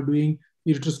when you're doing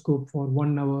ureteroscope for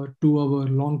 1 hour, 2 hour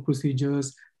long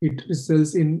procedures. It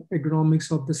results in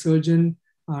ergonomics of the surgeon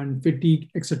and fatigue,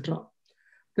 etc.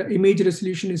 The image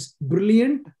resolution is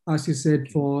brilliant, as you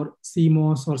said, for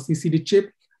CMOS or CCD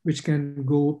chip, which can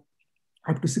go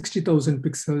up to 60,000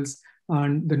 pixels,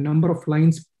 and the number of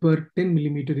lines per 10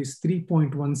 millimeter is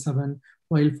 3.17,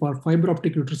 while for fiber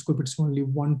optic ureteroscope, it's only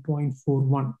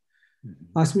 1.41.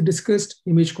 As we discussed,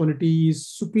 image quality is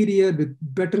superior with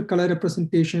better color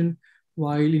representation,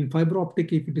 while in fiber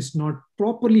optic, if it is not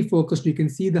properly focused, you can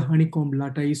see the honeycomb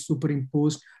lattice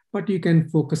superimposed, but you can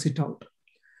focus it out.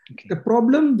 The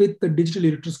problem with the digital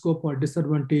ureteroscope or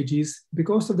disadvantage is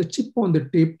because of the chip on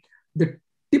the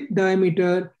tip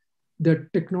diameter,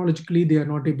 that technologically they are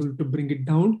not able to bring it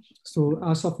down. So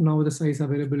as of now, the size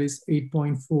available is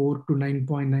 8.4 to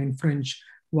 9.9 French,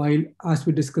 while as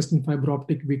we discussed in fiber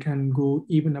optic, we can go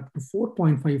even up to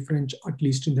 4.5 French, at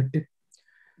least in the tip.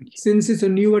 Since it's a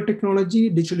newer technology,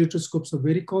 digital ureteroscopes are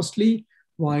very costly,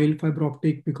 while fiber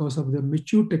optic, because of the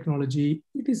mature technology,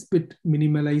 it is a bit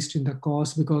minimalized in the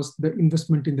cost because the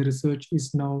investment in the research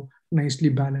is now nicely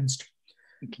balanced.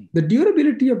 Okay. The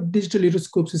durability of digital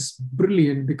ureteroscopes is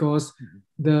brilliant because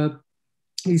the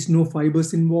is no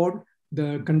fibers involved.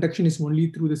 The conduction is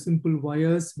only through the simple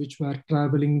wires which were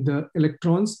traveling the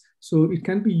electrons. So it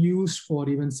can be used for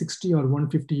even 60 or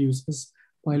 150 uses.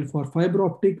 While for fiber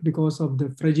optic, because of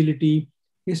the fragility,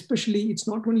 especially it's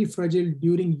not only fragile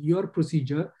during your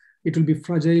procedure, it will be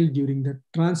fragile during the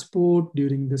transport,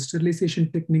 during the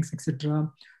sterilization techniques,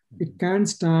 etc. It can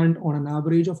stand on an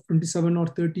average of 27 or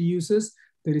 30 uses.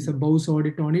 There is a Bose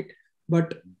audit on it.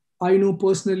 But I know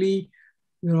personally,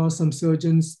 there are some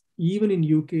surgeons, even in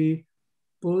UK,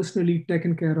 personally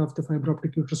taken care of the fiber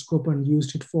optic ureteroscope and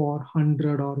used it for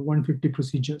 100 or 150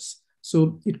 procedures.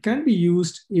 So it can be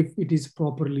used if it is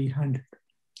properly handled.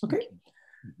 Okay.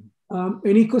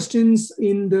 Any questions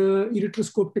in the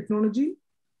ureteroscope technology?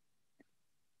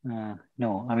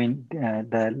 No, I mean,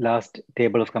 the last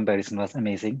table of comparison was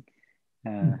amazing.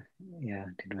 Yeah,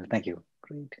 thank you.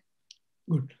 Great.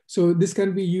 Good. So this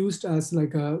can be used as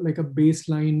like a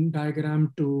baseline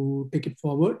diagram to take it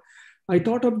forward. I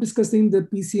thought of discussing the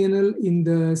PCNL in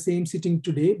the same sitting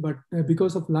today, but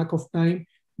because of lack of time,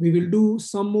 we will do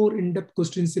some more in-depth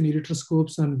questions in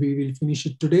ureteroscopes and we will finish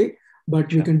it today,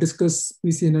 but we can discuss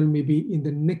PCNL maybe in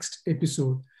the next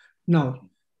episode. Now,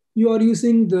 you are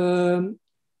using the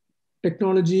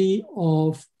technology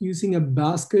of using a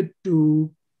basket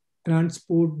to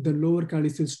transport the lower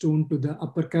calyceal stone to the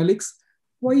upper calyx.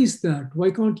 Why is that? Why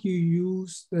can't you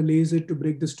use the laser to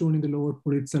break the stone in the lower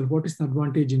pole itself? What is the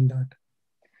advantage in that?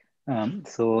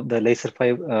 So the laser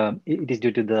fiber, it is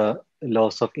due to the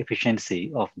loss of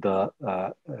efficiency of the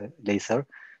laser.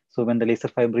 So when the laser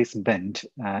fiber is bent,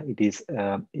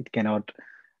 it cannot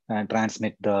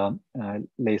transmit the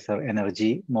laser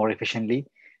energy more efficiently.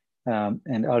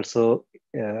 And also,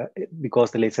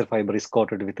 because the laser fiber is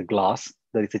coated with glass,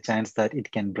 there is a chance that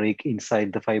it can break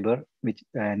inside the fiber, which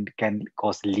and can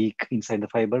cause leak inside the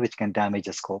fiber, which can damage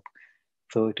the scope.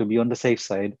 So to be on the safe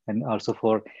side, and also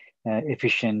for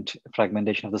efficient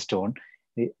fragmentation of the stone,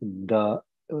 the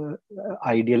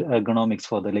ideal ergonomics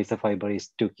for the laser fiber is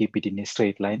to keep it in a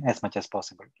straight line as much as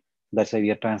possible. That's why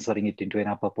we are transferring it into an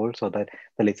upper pole so that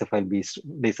the laser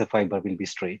fiber will be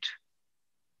straight.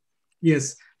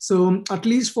 Yes. So at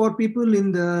least for people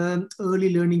in the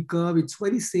early learning curve, it's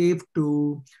very safe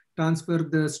to transfer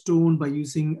the stone by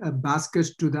using a basket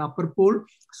to the upper pole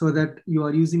so that you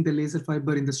are using the laser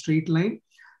fiber in the straight line.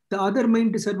 The other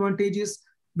main disadvantage is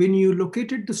when you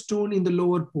located the stone in the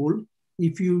lower pole,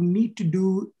 if you need to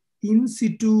do in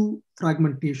situ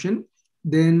fragmentation,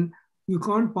 then you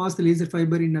can't pass the laser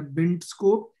fiber in a bent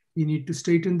scope. You need to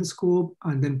straighten the scope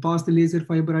and then pass the laser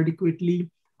fiber adequately.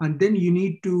 And then you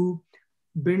need to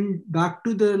bend back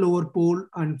to the lower pole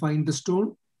and find the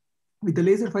stone. With the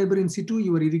laser fiber in situ,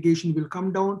 your irrigation will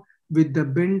come down. With the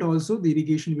bend also, the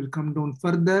irrigation will come down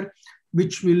further,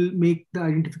 which will make the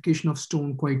identification of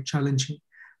stone quite challenging.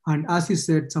 And as you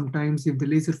said, sometimes if the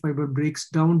laser fiber breaks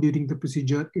down during the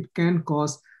procedure, it can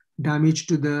cause damage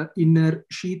to the inner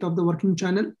sheath of the working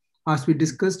channel. As we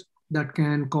discussed, that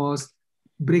can cause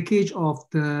breakage of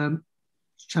the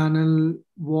channel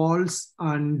walls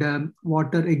and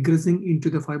water egressing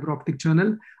into the fiber optic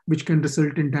channel, which can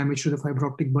result in damage to the fiber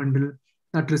optic bundle.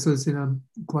 That results in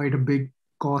quite a big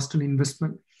cost and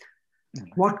investment.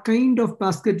 What kind of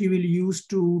basket you will use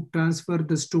to transfer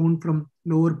the stone from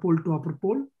lower pole to upper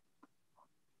pole?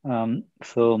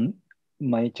 So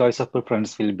my choice of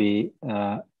preference will be,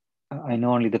 I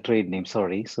know only the trade name,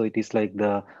 sorry. So it is like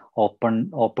the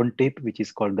open tip, which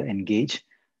is called the Engage.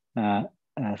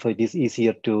 So it is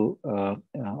easier to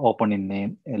open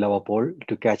in a lower pole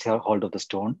to catch a hold of the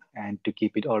stone and to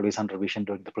keep it always under vision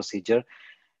during the procedure.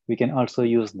 We can also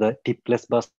use the tipless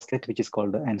basket, which is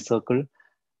called the Encircle.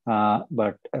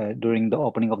 But during the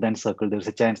opening of the Encircle, there's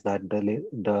a chance that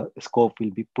the scope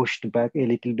will be pushed back a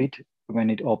little bit when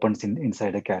it opens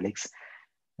inside a calyx.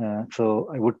 So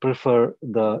I would prefer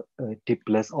the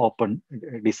tipless open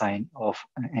design of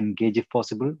Engage if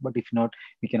possible, but if not,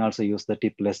 we can also use the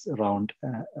tipless round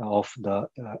of the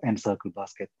Encircle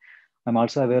basket. I'm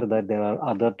also aware that there are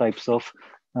other types of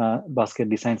basket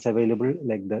designs available,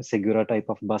 like the Segura type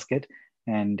of basket,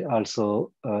 and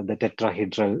also the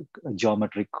tetrahedral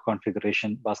geometric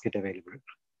configuration basket available.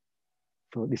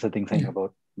 So these are things I know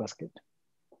about basket.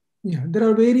 Yeah, there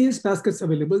are various baskets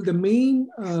available. The main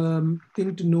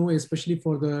thing to know, especially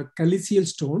for the calyceal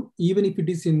stone, even if it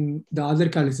is in the other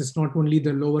calyces, not only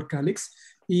the lower calyx,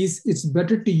 is it's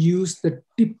better to use the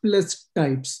tipless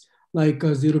types like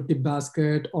a zero tip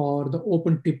basket or the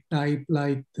open tip type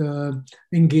like the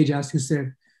Engage, as you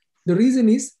said. The reason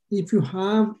is if you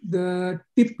have the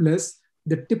tipless,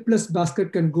 the tipless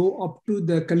basket can go up to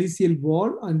the calyceal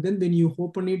wall, and then when you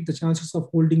open it, the chances of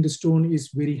holding the stone is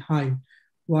very high.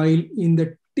 While in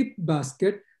the tip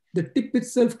basket, the tip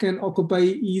itself can occupy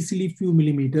easily few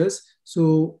millimeters.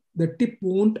 So the tip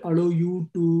won't allow you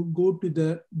to go to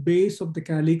the base of the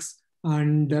calyx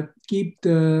and keep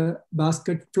the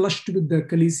basket flushed with the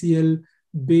calyceal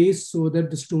base so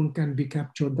that the stone can be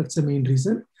captured. That's the main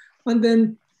reason. And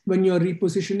then when you're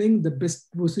repositioning, the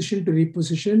best position to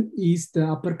reposition is the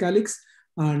upper calyx.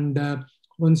 And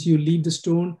once you leave the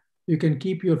stone, you can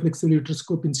keep your flexible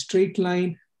ureteroscope in straight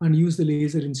line and use the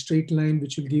laser in straight line,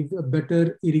 which will give a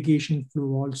better irrigation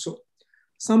flow also.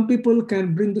 Some people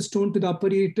can bring the stone to the upper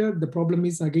ureter. The problem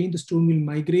is, again, the stone will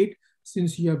migrate.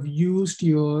 Since you have used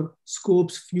your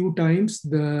scopes few times,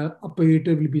 the upper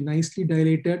ureter will be nicely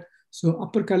dilated. So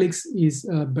upper calyx is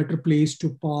a better place to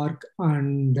park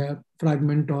and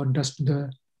fragment or dust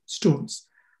the stones.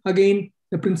 Again,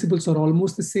 the principles are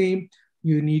almost the same.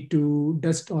 You need to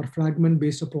dust or fragment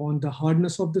based upon the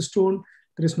hardness of the stone.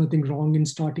 There is nothing wrong in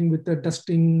starting with the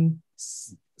dusting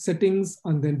settings,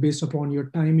 and then based upon your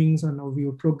timings and how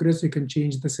you progress, you can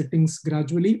change the settings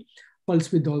gradually.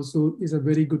 Pulse width also is a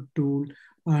very good tool,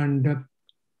 and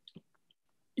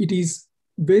it is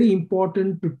very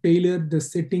important to tailor the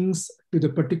settings to the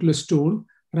particular stone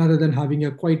rather than having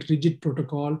a quite rigid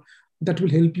protocol. That will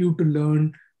help you to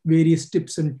learn various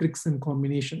tips and tricks and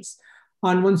combinations.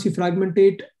 And once you fragment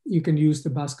it, you can use the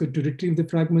basket to retrieve the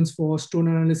fragments for stone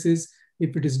analysis.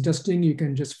 If it is dusting, you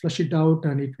can just flush it out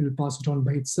and it will pass it on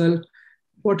by itself.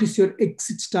 What is your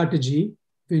exit strategy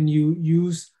when you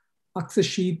use access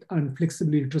sheath and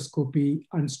flexible ureteroscopy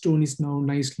and stone is now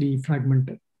nicely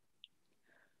fragmented?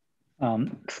 I'll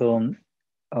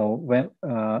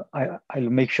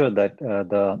make sure that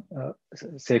the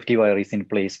safety wire is in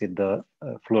place with the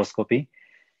fluoroscopy.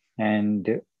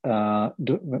 And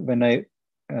when I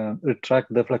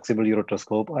retract the flexible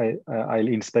ureteroscope, I'll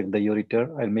inspect the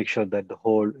ureter. I'll make sure that the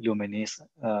whole lumen is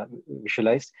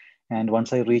visualized. And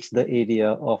once I reach the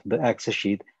area of the access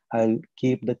sheath, I'll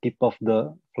keep the tip of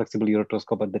the flexible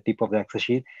ureteroscope at the tip of the access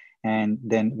sheath, and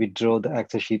then withdraw the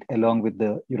access sheath along with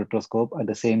the ureteroscope at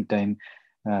the same time,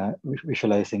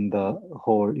 visualizing the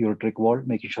whole ureteric wall,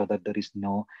 making sure that there is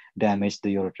no damage to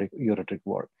the ureteric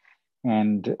wall.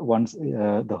 And once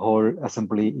the whole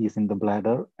assembly is in the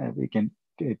bladder, we can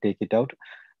take it out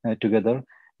together.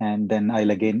 And then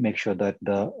I'll again make sure that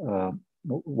the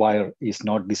wire is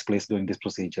not displaced during this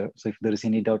procedure. So if there is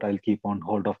any doubt, I'll keep on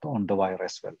hold of on the wire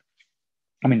as well.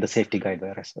 I mean, the safety guide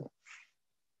wire as well.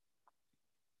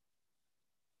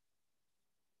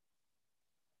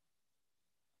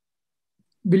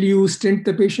 Will you stent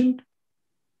the patient?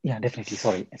 Yeah, definitely.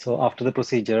 Sorry. So after the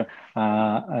procedure,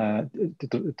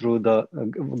 through the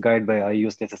guide wire I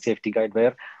used as a safety guide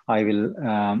wire, I will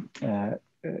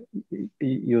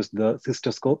use the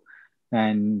cystoscope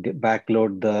and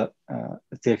backload the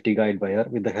safety guide wire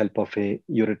with the help of a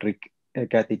ureteric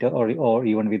catheter, or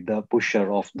even with the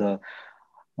pusher of the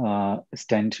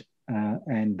stent.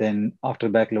 And then after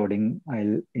backloading,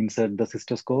 I'll insert the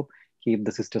cystoscope, keep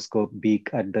the cystoscope beak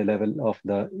at the level of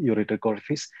the ureteric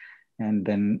orifice, and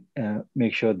then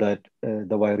make sure that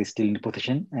the wire is still in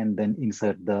position, and then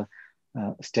insert the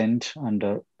stent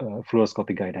under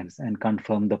fluoroscopy guidance and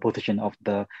confirm the position of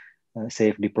the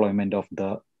safe deployment of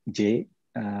the J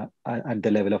at the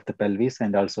level of the pelvis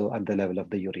and also at the level of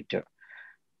the ureter.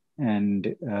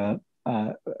 And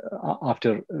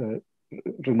after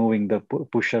removing the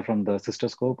pusher from the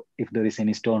cystoscope, if there is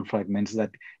any stone fragments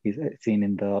that is seen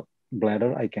in the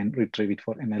bladder, I can retrieve it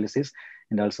for analysis.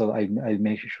 And also I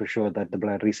make sure that the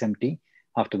bladder is empty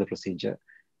after the procedure.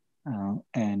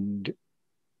 And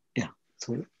yeah,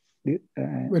 so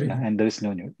and there is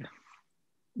no need.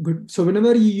 Good. So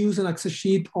whenever you use an access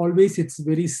sheath, always it's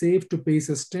very safe to place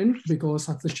a stent, because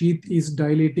access sheath is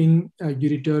dilating a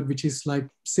ureter, which is like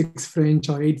 6 French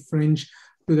or 8 French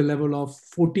to the level of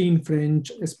 14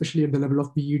 French, especially at the level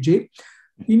of BUJ.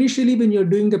 Initially, when you're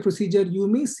doing the procedure, you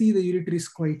may see the ureter is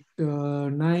quite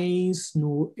nice,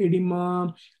 no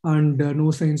edema, and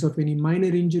no signs of any minor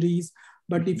injuries.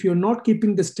 But if you're not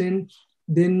keeping the stent,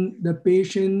 then the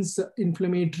patient's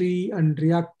inflammatory and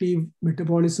reactive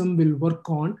metabolism will work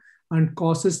on and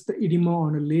causes the edema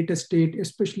on a later state,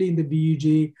 especially in the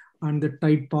BUJ and the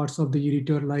tight parts of the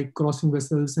ureter like crossing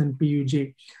vessels and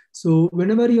PUJ. So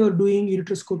whenever you're doing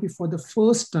ureteroscopy for the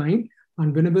first time,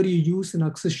 and whenever you use an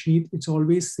access sheath, it's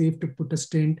always safe to put a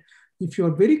stent. If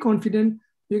you're very confident,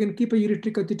 you can keep a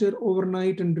ureteric catheter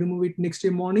overnight and remove it next day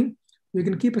morning. You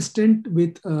can keep a stent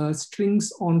with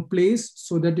strings on place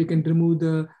so that you can remove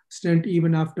the stent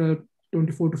even after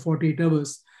 24 to 48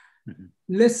 hours. Mm-hmm.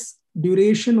 Less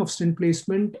duration of stent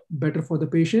placement better for the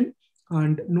patient,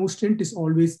 and no stent is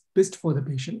always best for the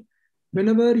patient.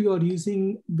 Whenever you are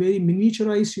using very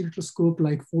miniaturized ureteroscope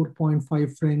like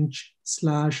 4.5 French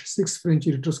slash 6 French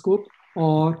ureteroscope,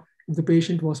 or if the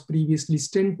patient was previously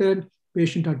stented,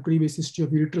 patient had previous history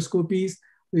of ureteroscopies,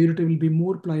 the ureter will be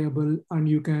more pliable and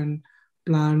you can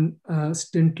plan a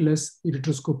stentless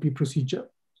ureteroscopy procedure.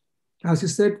 As you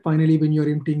said, finally, when you're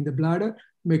emptying the bladder,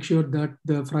 make sure that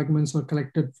the fragments are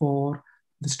collected for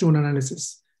the stone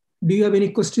analysis. Do you have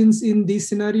any questions in these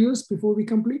scenarios before we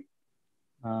complete?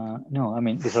 No, I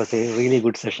mean, this was a really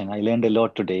good session. I learned a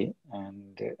lot today.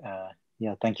 And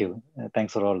yeah, thank you.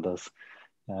 Thanks for all those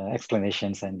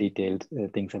explanations and detailed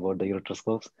things about the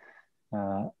ureteroscopes.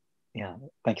 Yeah,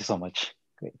 thank you so much.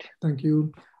 Great. Thank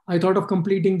you. I thought of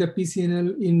completing the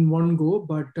PCNL in one go,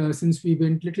 but since we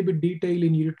went a little bit detail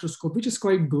in ureteroscope, which is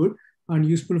quite good and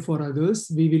useful for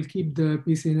others, we will keep the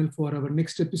PCNL for our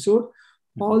next episode.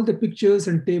 All the pictures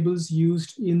and tables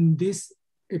used in this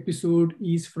episode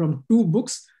is from two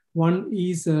books. One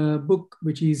is a book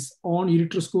which is on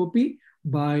ureteroscopy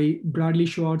by Bradley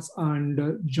Schwartz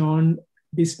and John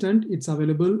Distant. It's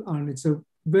available and it's a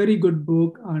very good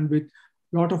book and with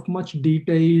a lot of much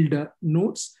detailed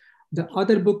notes. The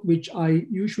other book which I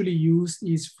usually use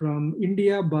is from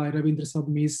India by Ravindra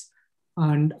Sabnis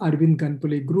and Arvind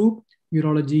Ganpule Group,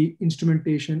 Urology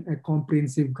Instrumentation, a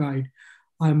Comprehensive Guide.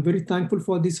 I'm very thankful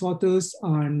for these authors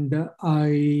and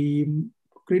I'm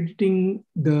crediting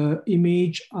the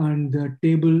image and the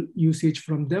table usage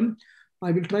from them.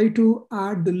 I will try to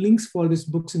add the links for these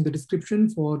books in the description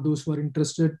for those who are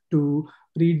interested to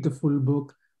read the full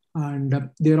book. And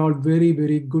they're all very,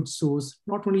 very good source,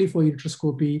 not only for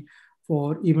ureteroscopy,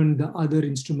 for even the other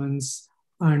instruments.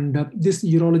 And this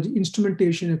urology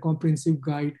instrumentation, a comprehensive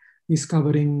guide, is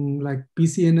covering like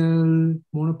PCNL,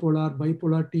 monopolar,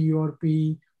 bipolar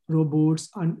TURP, robots,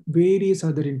 and various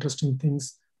other interesting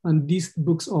things. And these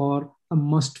books are a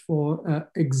must for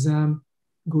exam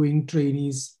going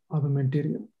trainees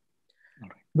armamentarium.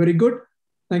 Very good.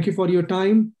 Thank you for your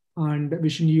time and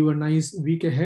wishing you a nice week ahead.